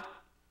what?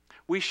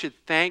 We should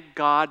thank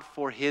God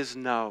for His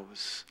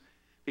no's,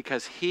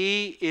 because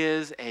He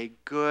is a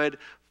good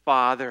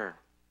Father.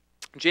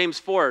 James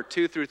 4,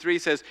 2 through 3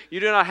 says, "You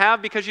do not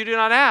have because you do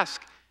not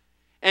ask.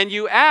 And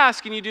you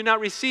ask and you do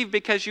not receive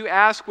because you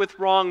ask with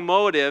wrong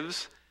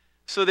motives,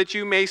 so that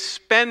you may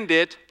spend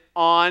it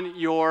on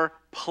your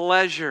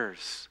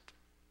pleasures."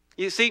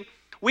 You see,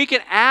 we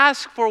can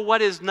ask for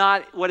what is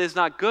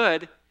not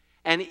good,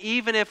 and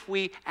even if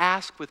we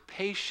ask with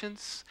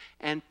patience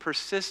and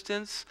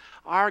persistence,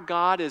 our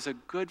God is a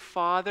good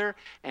Father,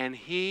 and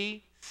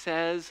He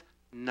says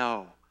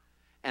no.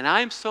 And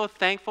I'm so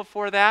thankful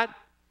for that.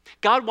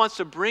 God wants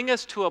to bring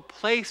us to a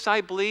place, I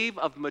believe,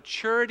 of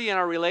maturity in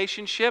our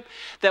relationship,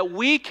 that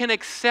we can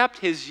accept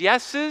His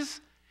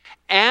yeses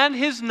and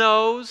His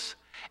no's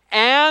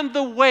and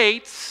the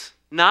waits,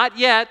 not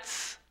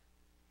yets,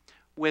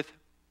 with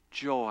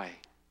joy.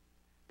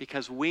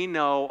 Because we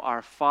know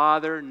our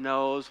Father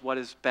knows what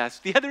is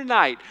best. The other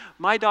night,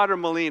 my daughter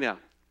Melina,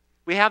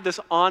 we have this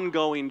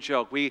ongoing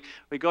joke. We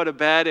go to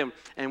bed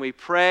and we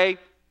pray.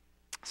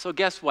 So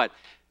guess what?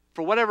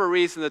 For whatever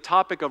reason, the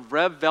topic of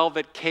red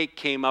velvet cake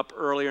came up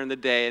earlier in the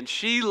day. And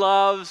she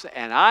loves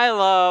and I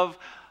love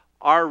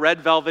our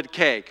red velvet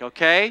cake,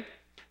 okay?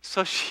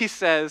 So she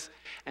says,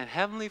 "And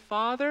Heavenly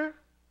Father,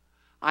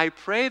 I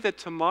pray that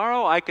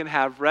tomorrow I can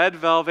have red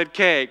velvet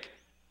cake."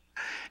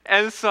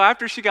 And so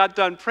after she got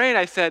done praying,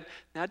 I said,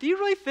 "Now, do you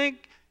really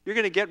think you're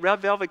going to get red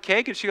velvet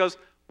cake?" And she goes,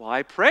 "Well,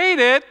 I prayed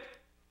it."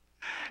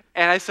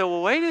 And I said,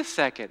 "Well, wait a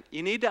second.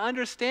 You need to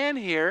understand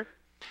here,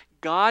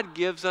 God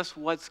gives us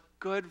what's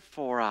good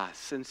for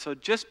us. And so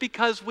just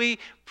because we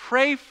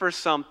pray for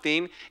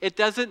something, it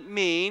doesn't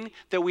mean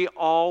that we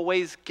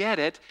always get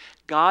it.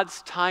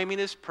 God's timing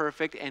is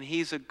perfect, and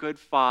He's a good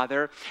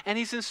Father. And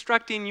He's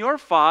instructing your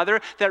father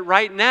that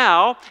right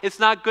now, it's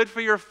not good for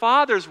your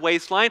father's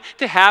waistline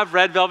to have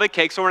red velvet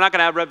cake, so we're not going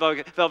to have red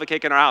velvet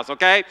cake in our house,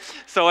 okay?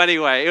 So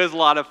anyway, it was a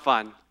lot of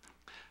fun.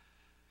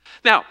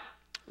 Now,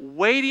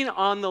 waiting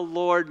on the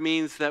Lord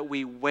means that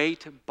we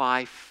wait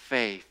by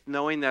faith,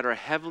 knowing that our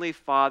Heavenly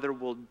Father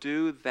will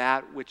do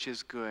that which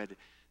is good.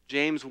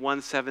 James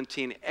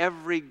 1:17,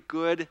 "Every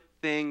good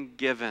thing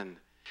given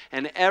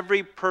and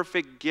every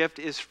perfect gift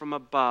is from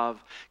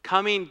above,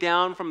 coming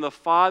down from the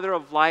Father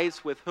of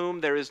lights, with whom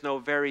there is no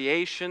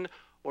variation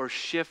or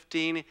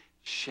shifting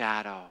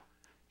shadow."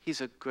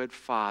 He's a good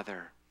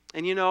Father.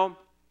 And you know,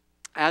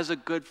 as a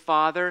good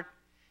Father,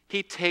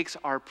 He takes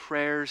our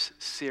prayers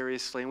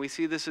seriously. And we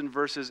see this in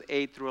verses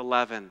 8 through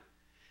 11.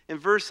 In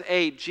verse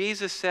 8,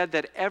 Jesus said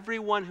that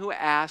everyone who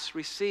asks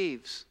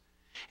receives,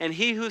 and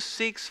he who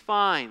seeks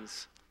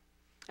finds.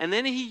 And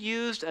then He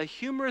used a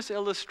humorous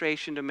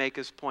illustration to make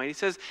His point. He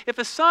says, if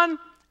a son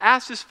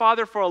asked his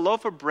father for a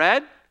loaf of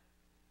bread,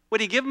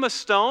 would he give him a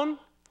stone?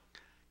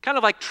 Kind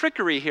of like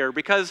trickery here,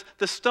 because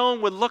the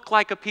stone would look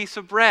like a piece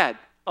of bread,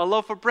 a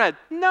loaf of bread.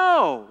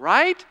 No,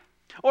 right?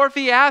 Or if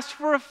he asked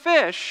for a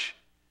fish,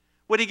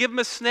 would He give him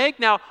a snake?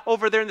 Now,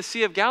 over there in the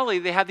Sea of Galilee,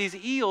 they have these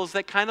eels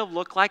that kind of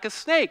look like a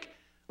snake.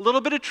 A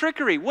little bit of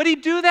trickery. Would He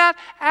do that?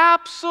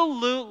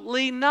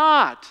 Absolutely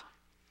not.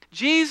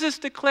 Jesus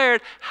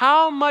declared,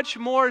 "How much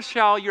more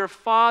shall your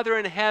Father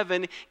in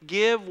heaven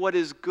give what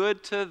is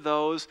good to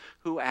those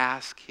who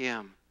ask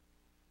Him?"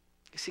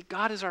 You see,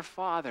 God is our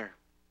Father.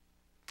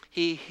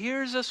 He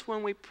hears us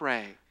when we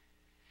pray,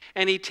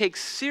 and He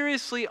takes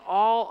seriously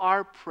all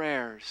our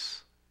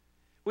prayers.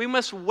 We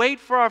must wait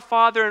for our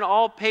Father in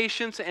all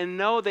patience and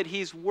know that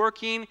He's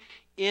working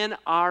in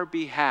our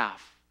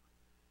behalf.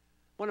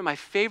 One of my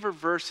favorite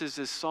verses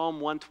is Psalm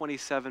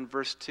 127,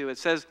 verse 2. It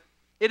says,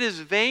 "It is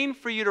vain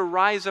for you to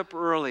rise up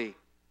early,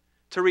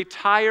 to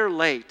retire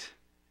late,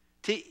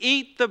 to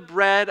eat the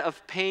bread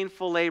of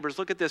painful labors."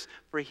 Look at this.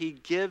 "For He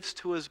gives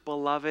to His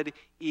beloved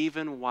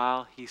even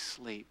while he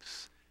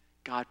sleeps."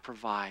 God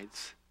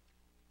provides.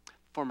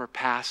 Former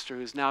pastor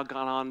who's now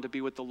gone on to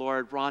be with the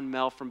Lord, Ron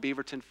Mell from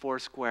Beaverton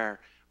Foursquare,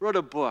 wrote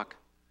a book.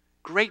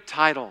 Great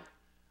title,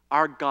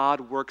 "Our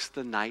God Works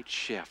the Night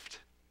Shift."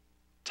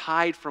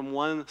 tied from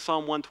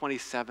Psalm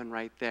 127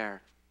 right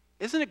there.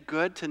 Isn't it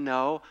good to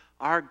know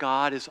our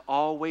God is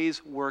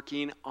always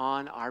working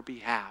on our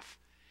behalf,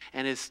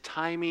 and his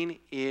timing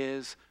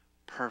is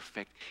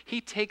perfect?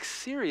 He takes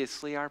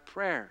seriously our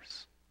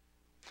prayers.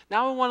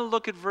 Now I want to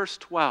look at verse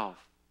 12,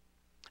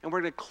 and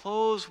we're going to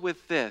close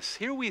with this.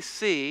 Here we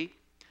see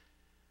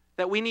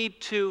that we need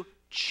to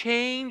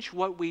change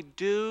what we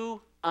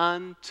do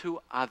unto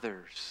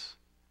others.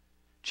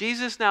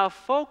 Jesus now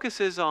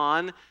focuses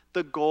on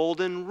the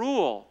golden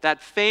rule,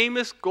 that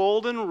famous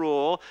golden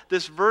rule,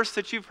 this verse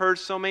that you've heard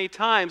so many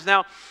times.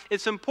 Now,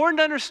 it's important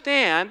to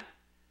understand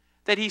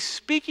that he's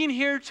speaking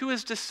here to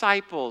his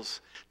disciples,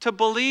 to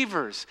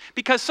believers,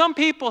 because some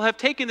people have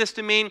taken this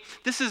to mean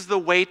this is the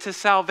way to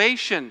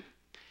salvation.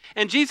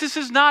 And Jesus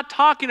is not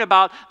talking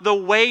about the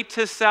way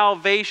to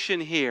salvation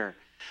here.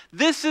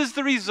 This is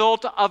the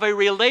result of a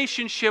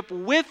relationship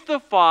with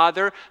the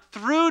Father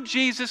through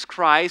Jesus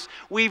Christ.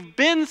 We've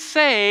been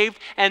saved,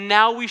 and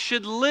now we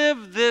should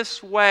live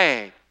this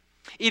way.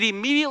 It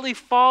immediately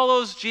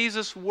follows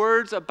Jesus'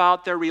 words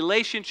about their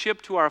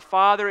relationship to our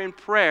Father in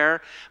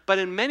prayer, but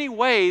in many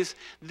ways,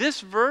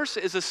 this verse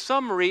is a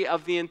summary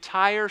of the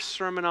entire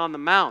Sermon on the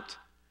Mount.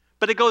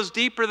 But it goes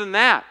deeper than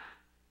that.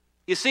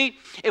 You see,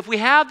 if we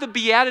have the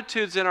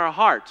Beatitudes in our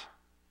heart,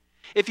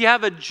 if you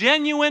have a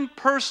genuine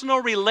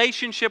personal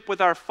relationship with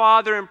our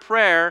Father in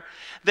prayer,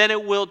 then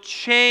it will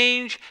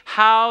change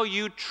how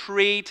you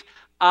treat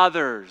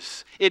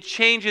others. It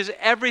changes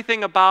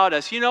everything about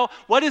us. You know,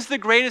 what is the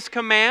greatest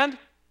command?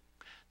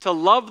 To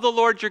love the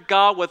Lord your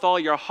God with all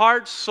your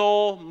heart,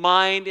 soul,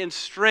 mind, and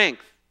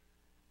strength.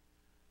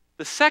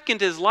 The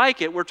second is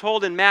like it. We're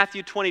told in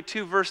Matthew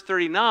 22, verse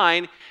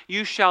 39,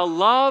 you shall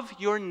love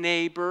your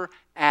neighbor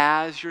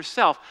as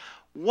yourself.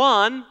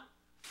 One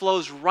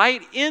flows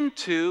right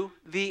into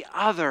the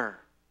other.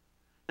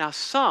 Now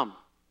some,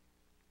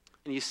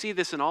 and you see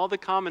this in all the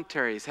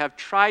commentaries, have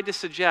tried to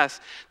suggest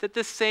that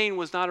this saying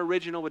was not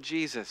original with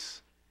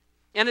Jesus.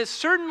 And it's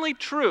certainly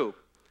true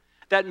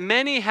that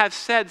many have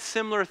said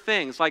similar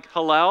things, like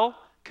Hillel,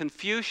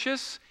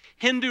 Confucius,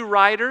 Hindu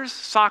writers,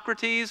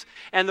 Socrates,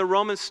 and the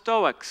Roman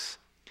Stoics.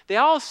 They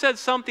all said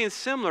something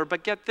similar,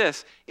 but get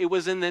this, it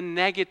was in the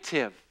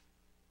negative.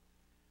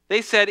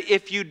 They said,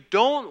 if you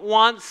don't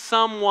want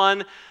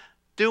someone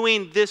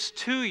doing this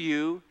to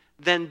you,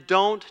 then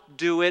don't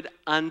do it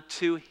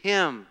unto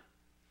him.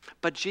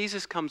 But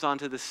Jesus comes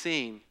onto the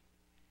scene,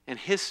 and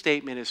his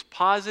statement is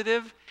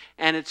positive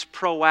and it's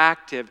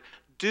proactive.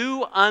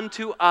 Do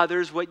unto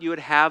others what you would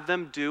have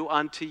them do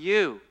unto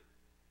you.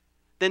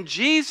 Then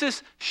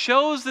Jesus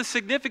shows the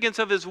significance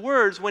of his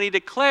words when he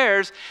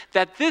declares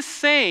that this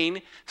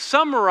saying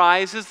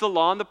summarizes the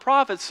law and the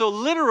prophets. So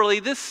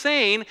literally, this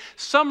saying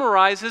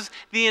summarizes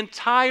the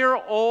entire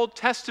Old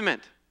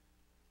Testament.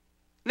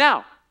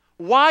 Now,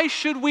 why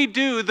should we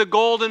do the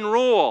golden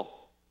rule?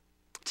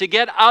 To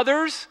get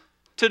others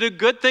to do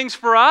good things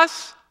for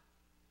us?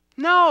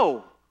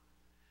 No.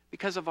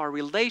 Because of our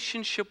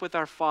relationship with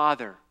our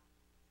Father.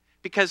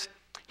 Because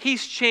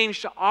he's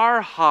changed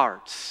our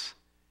hearts.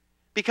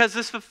 Because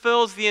this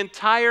fulfills the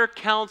entire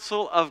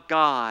counsel of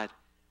God.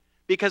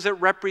 Because it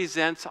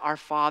represents our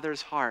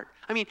Father's heart.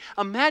 I mean,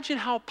 imagine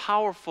how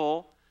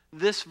powerful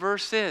this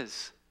verse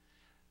is.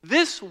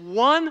 This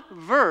one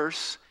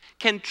verse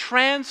can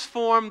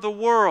transform the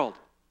world.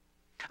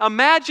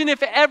 Imagine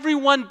if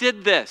everyone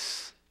did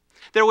this.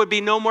 There would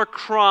be no more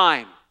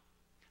crime,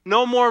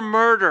 no more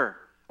murder,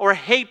 or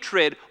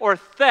hatred, or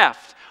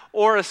theft,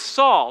 or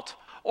assault,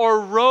 or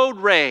road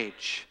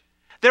rage.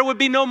 There would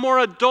be no more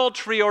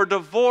adultery, or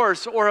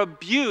divorce, or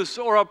abuse,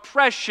 or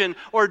oppression,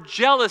 or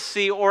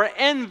jealousy, or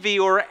envy,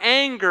 or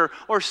anger,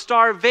 or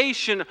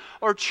starvation,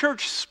 or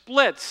church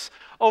splits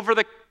over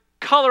the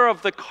color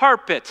of the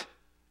carpet.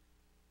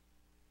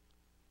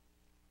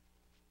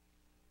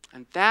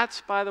 And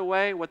that's, by the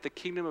way, what the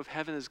kingdom of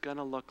heaven is going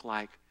to look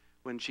like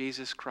when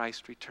Jesus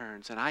Christ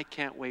returns. And I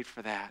can't wait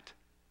for that.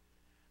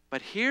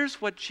 But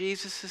here's what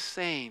Jesus is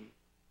saying.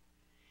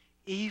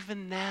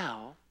 Even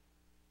now,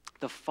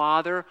 the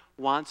Father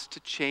wants to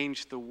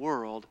change the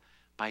world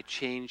by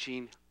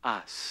changing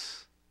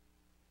us.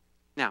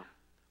 Now,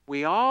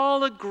 we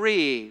all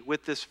agree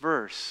with this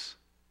verse,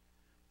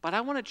 but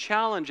I want to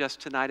challenge us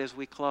tonight as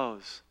we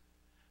close.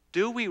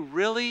 Do we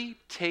really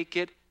take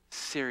it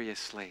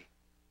seriously?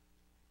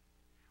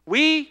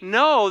 We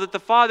know that the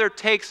Father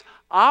takes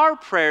our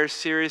prayers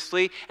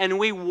seriously, and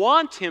we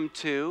want him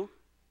to.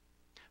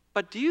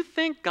 But do you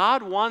think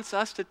God wants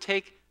us to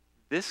take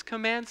this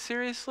command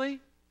seriously?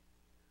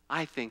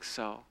 I think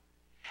so.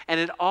 And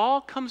it all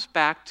comes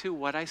back to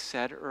what I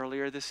said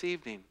earlier this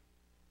evening.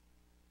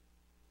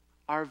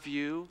 Our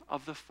view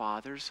of the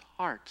Father's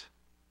heart.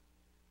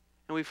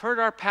 And we've heard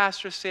our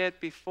pastor say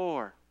it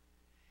before.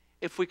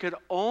 If we could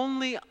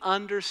only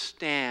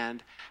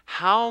understand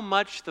how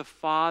much the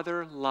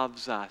Father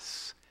loves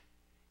us,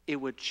 it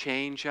would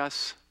change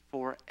us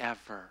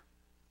forever.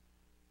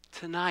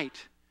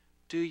 Tonight,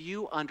 do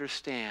you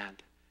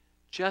understand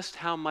just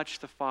how much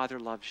the Father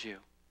loves you?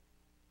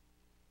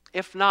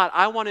 If not,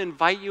 I want to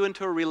invite you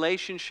into a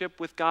relationship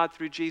with God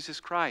through Jesus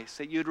Christ,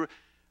 that you'd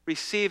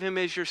receive him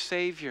as your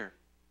Savior.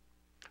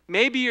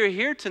 Maybe you're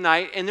here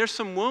tonight and there's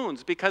some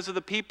wounds because of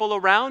the people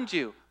around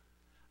you.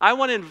 I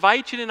want to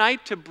invite you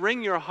tonight to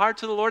bring your heart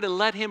to the Lord and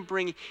let him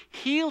bring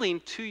healing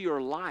to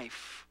your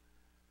life.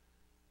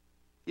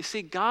 You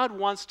see, God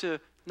wants to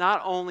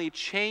not only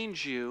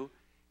change you,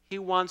 he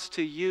wants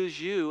to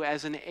use you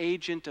as an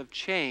agent of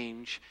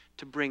change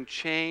to bring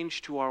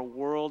change to our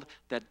world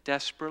that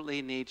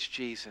desperately needs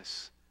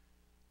Jesus.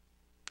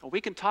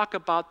 We can talk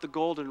about the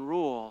golden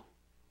rule,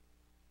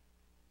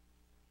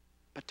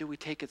 but do we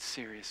take it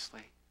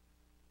seriously?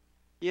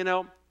 You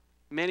know,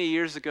 many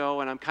years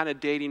ago, and I'm kind of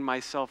dating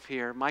myself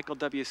here, Michael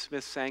W.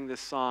 Smith sang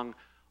this song,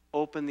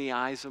 "Open the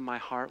Eyes of My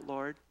Heart,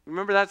 Lord."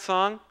 Remember that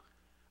song?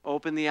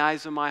 Open the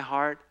eyes of my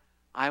heart.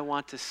 I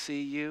want to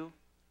see you.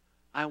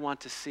 I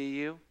want to see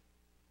you.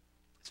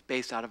 It's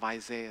based out of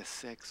Isaiah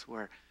 6,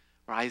 where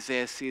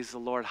Isaiah sees the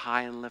Lord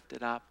high and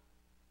lifted up.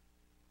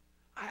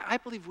 I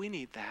believe we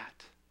need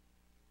that.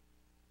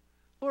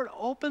 Lord,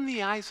 open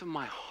the eyes of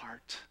my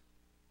heart.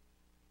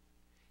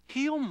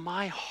 Heal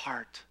my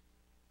heart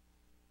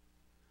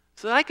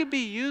so that I could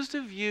be used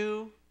of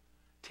you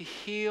to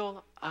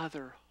heal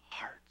other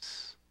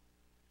hearts.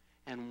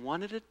 And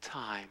one at a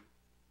time,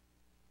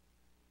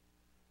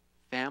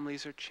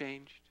 families are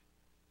changed,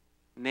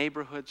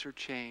 neighborhoods are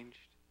changed,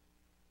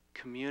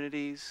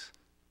 communities,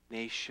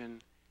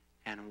 nation,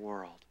 and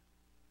world.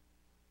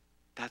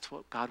 That's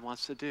what God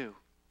wants to do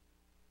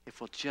if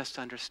we'll just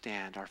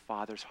understand our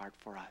Father's heart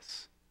for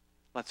us.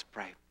 Let's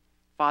pray.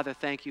 Father,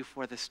 thank you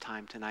for this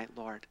time tonight,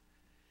 Lord.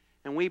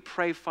 And we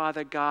pray,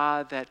 Father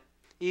God, that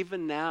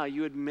even now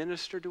you would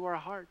minister to our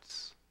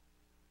hearts.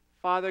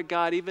 Father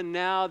God, even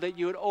now that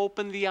you would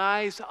open the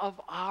eyes of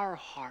our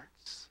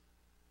hearts.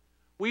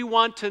 We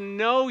want to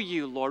know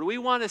you, Lord. We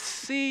want to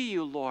see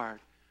you, Lord.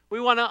 We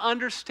want to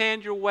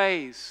understand your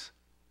ways.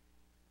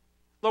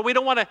 Lord, we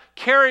don't want to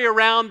carry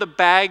around the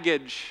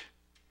baggage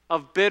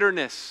of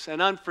bitterness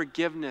and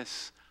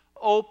unforgiveness.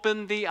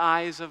 Open the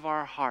eyes of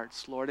our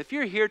hearts, Lord. If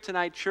you're here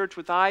tonight, church,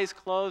 with eyes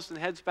closed and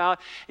heads bowed,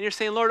 and you're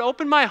saying, Lord,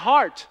 open my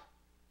heart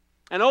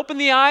and open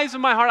the eyes of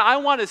my heart. I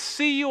want to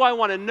see you. I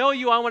want to know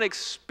you. I want to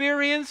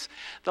experience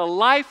the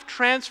life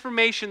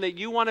transformation that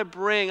you want to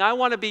bring. I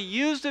want to be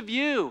used of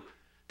you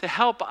to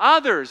help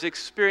others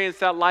experience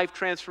that life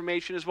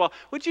transformation as well.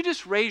 Would you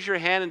just raise your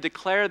hand and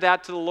declare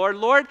that to the Lord?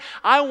 Lord,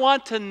 I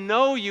want to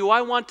know you.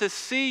 I want to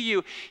see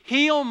you.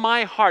 Heal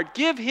my heart.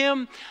 Give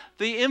him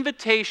the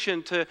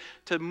invitation to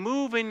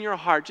move in your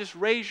heart. Just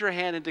raise your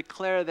hand and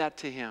declare that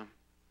to him.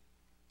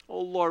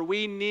 Oh Lord,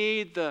 we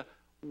need the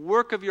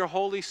work of your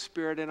Holy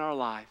Spirit in our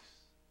lives.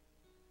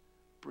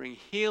 Bring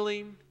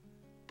healing,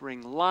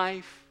 bring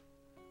life,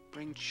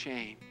 bring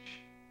change.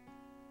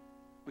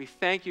 We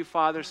thank you,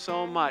 Father,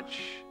 so much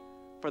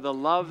for the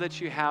love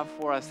that you have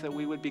for us, that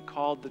we would be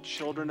called the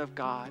children of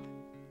God.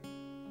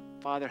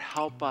 Father,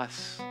 help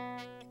us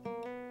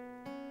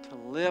to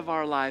live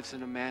our lives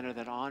in a manner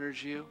that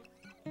honors you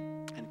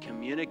and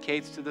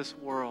communicates to this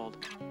world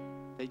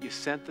that you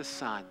sent the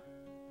Son,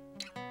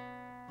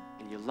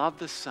 and you love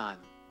the Son,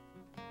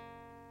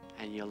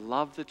 and you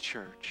love the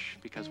church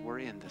because we're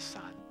in the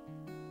Son.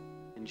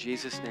 In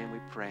Jesus' name we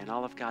pray. And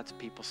all of God's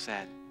people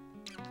said,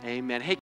 amen. Hey,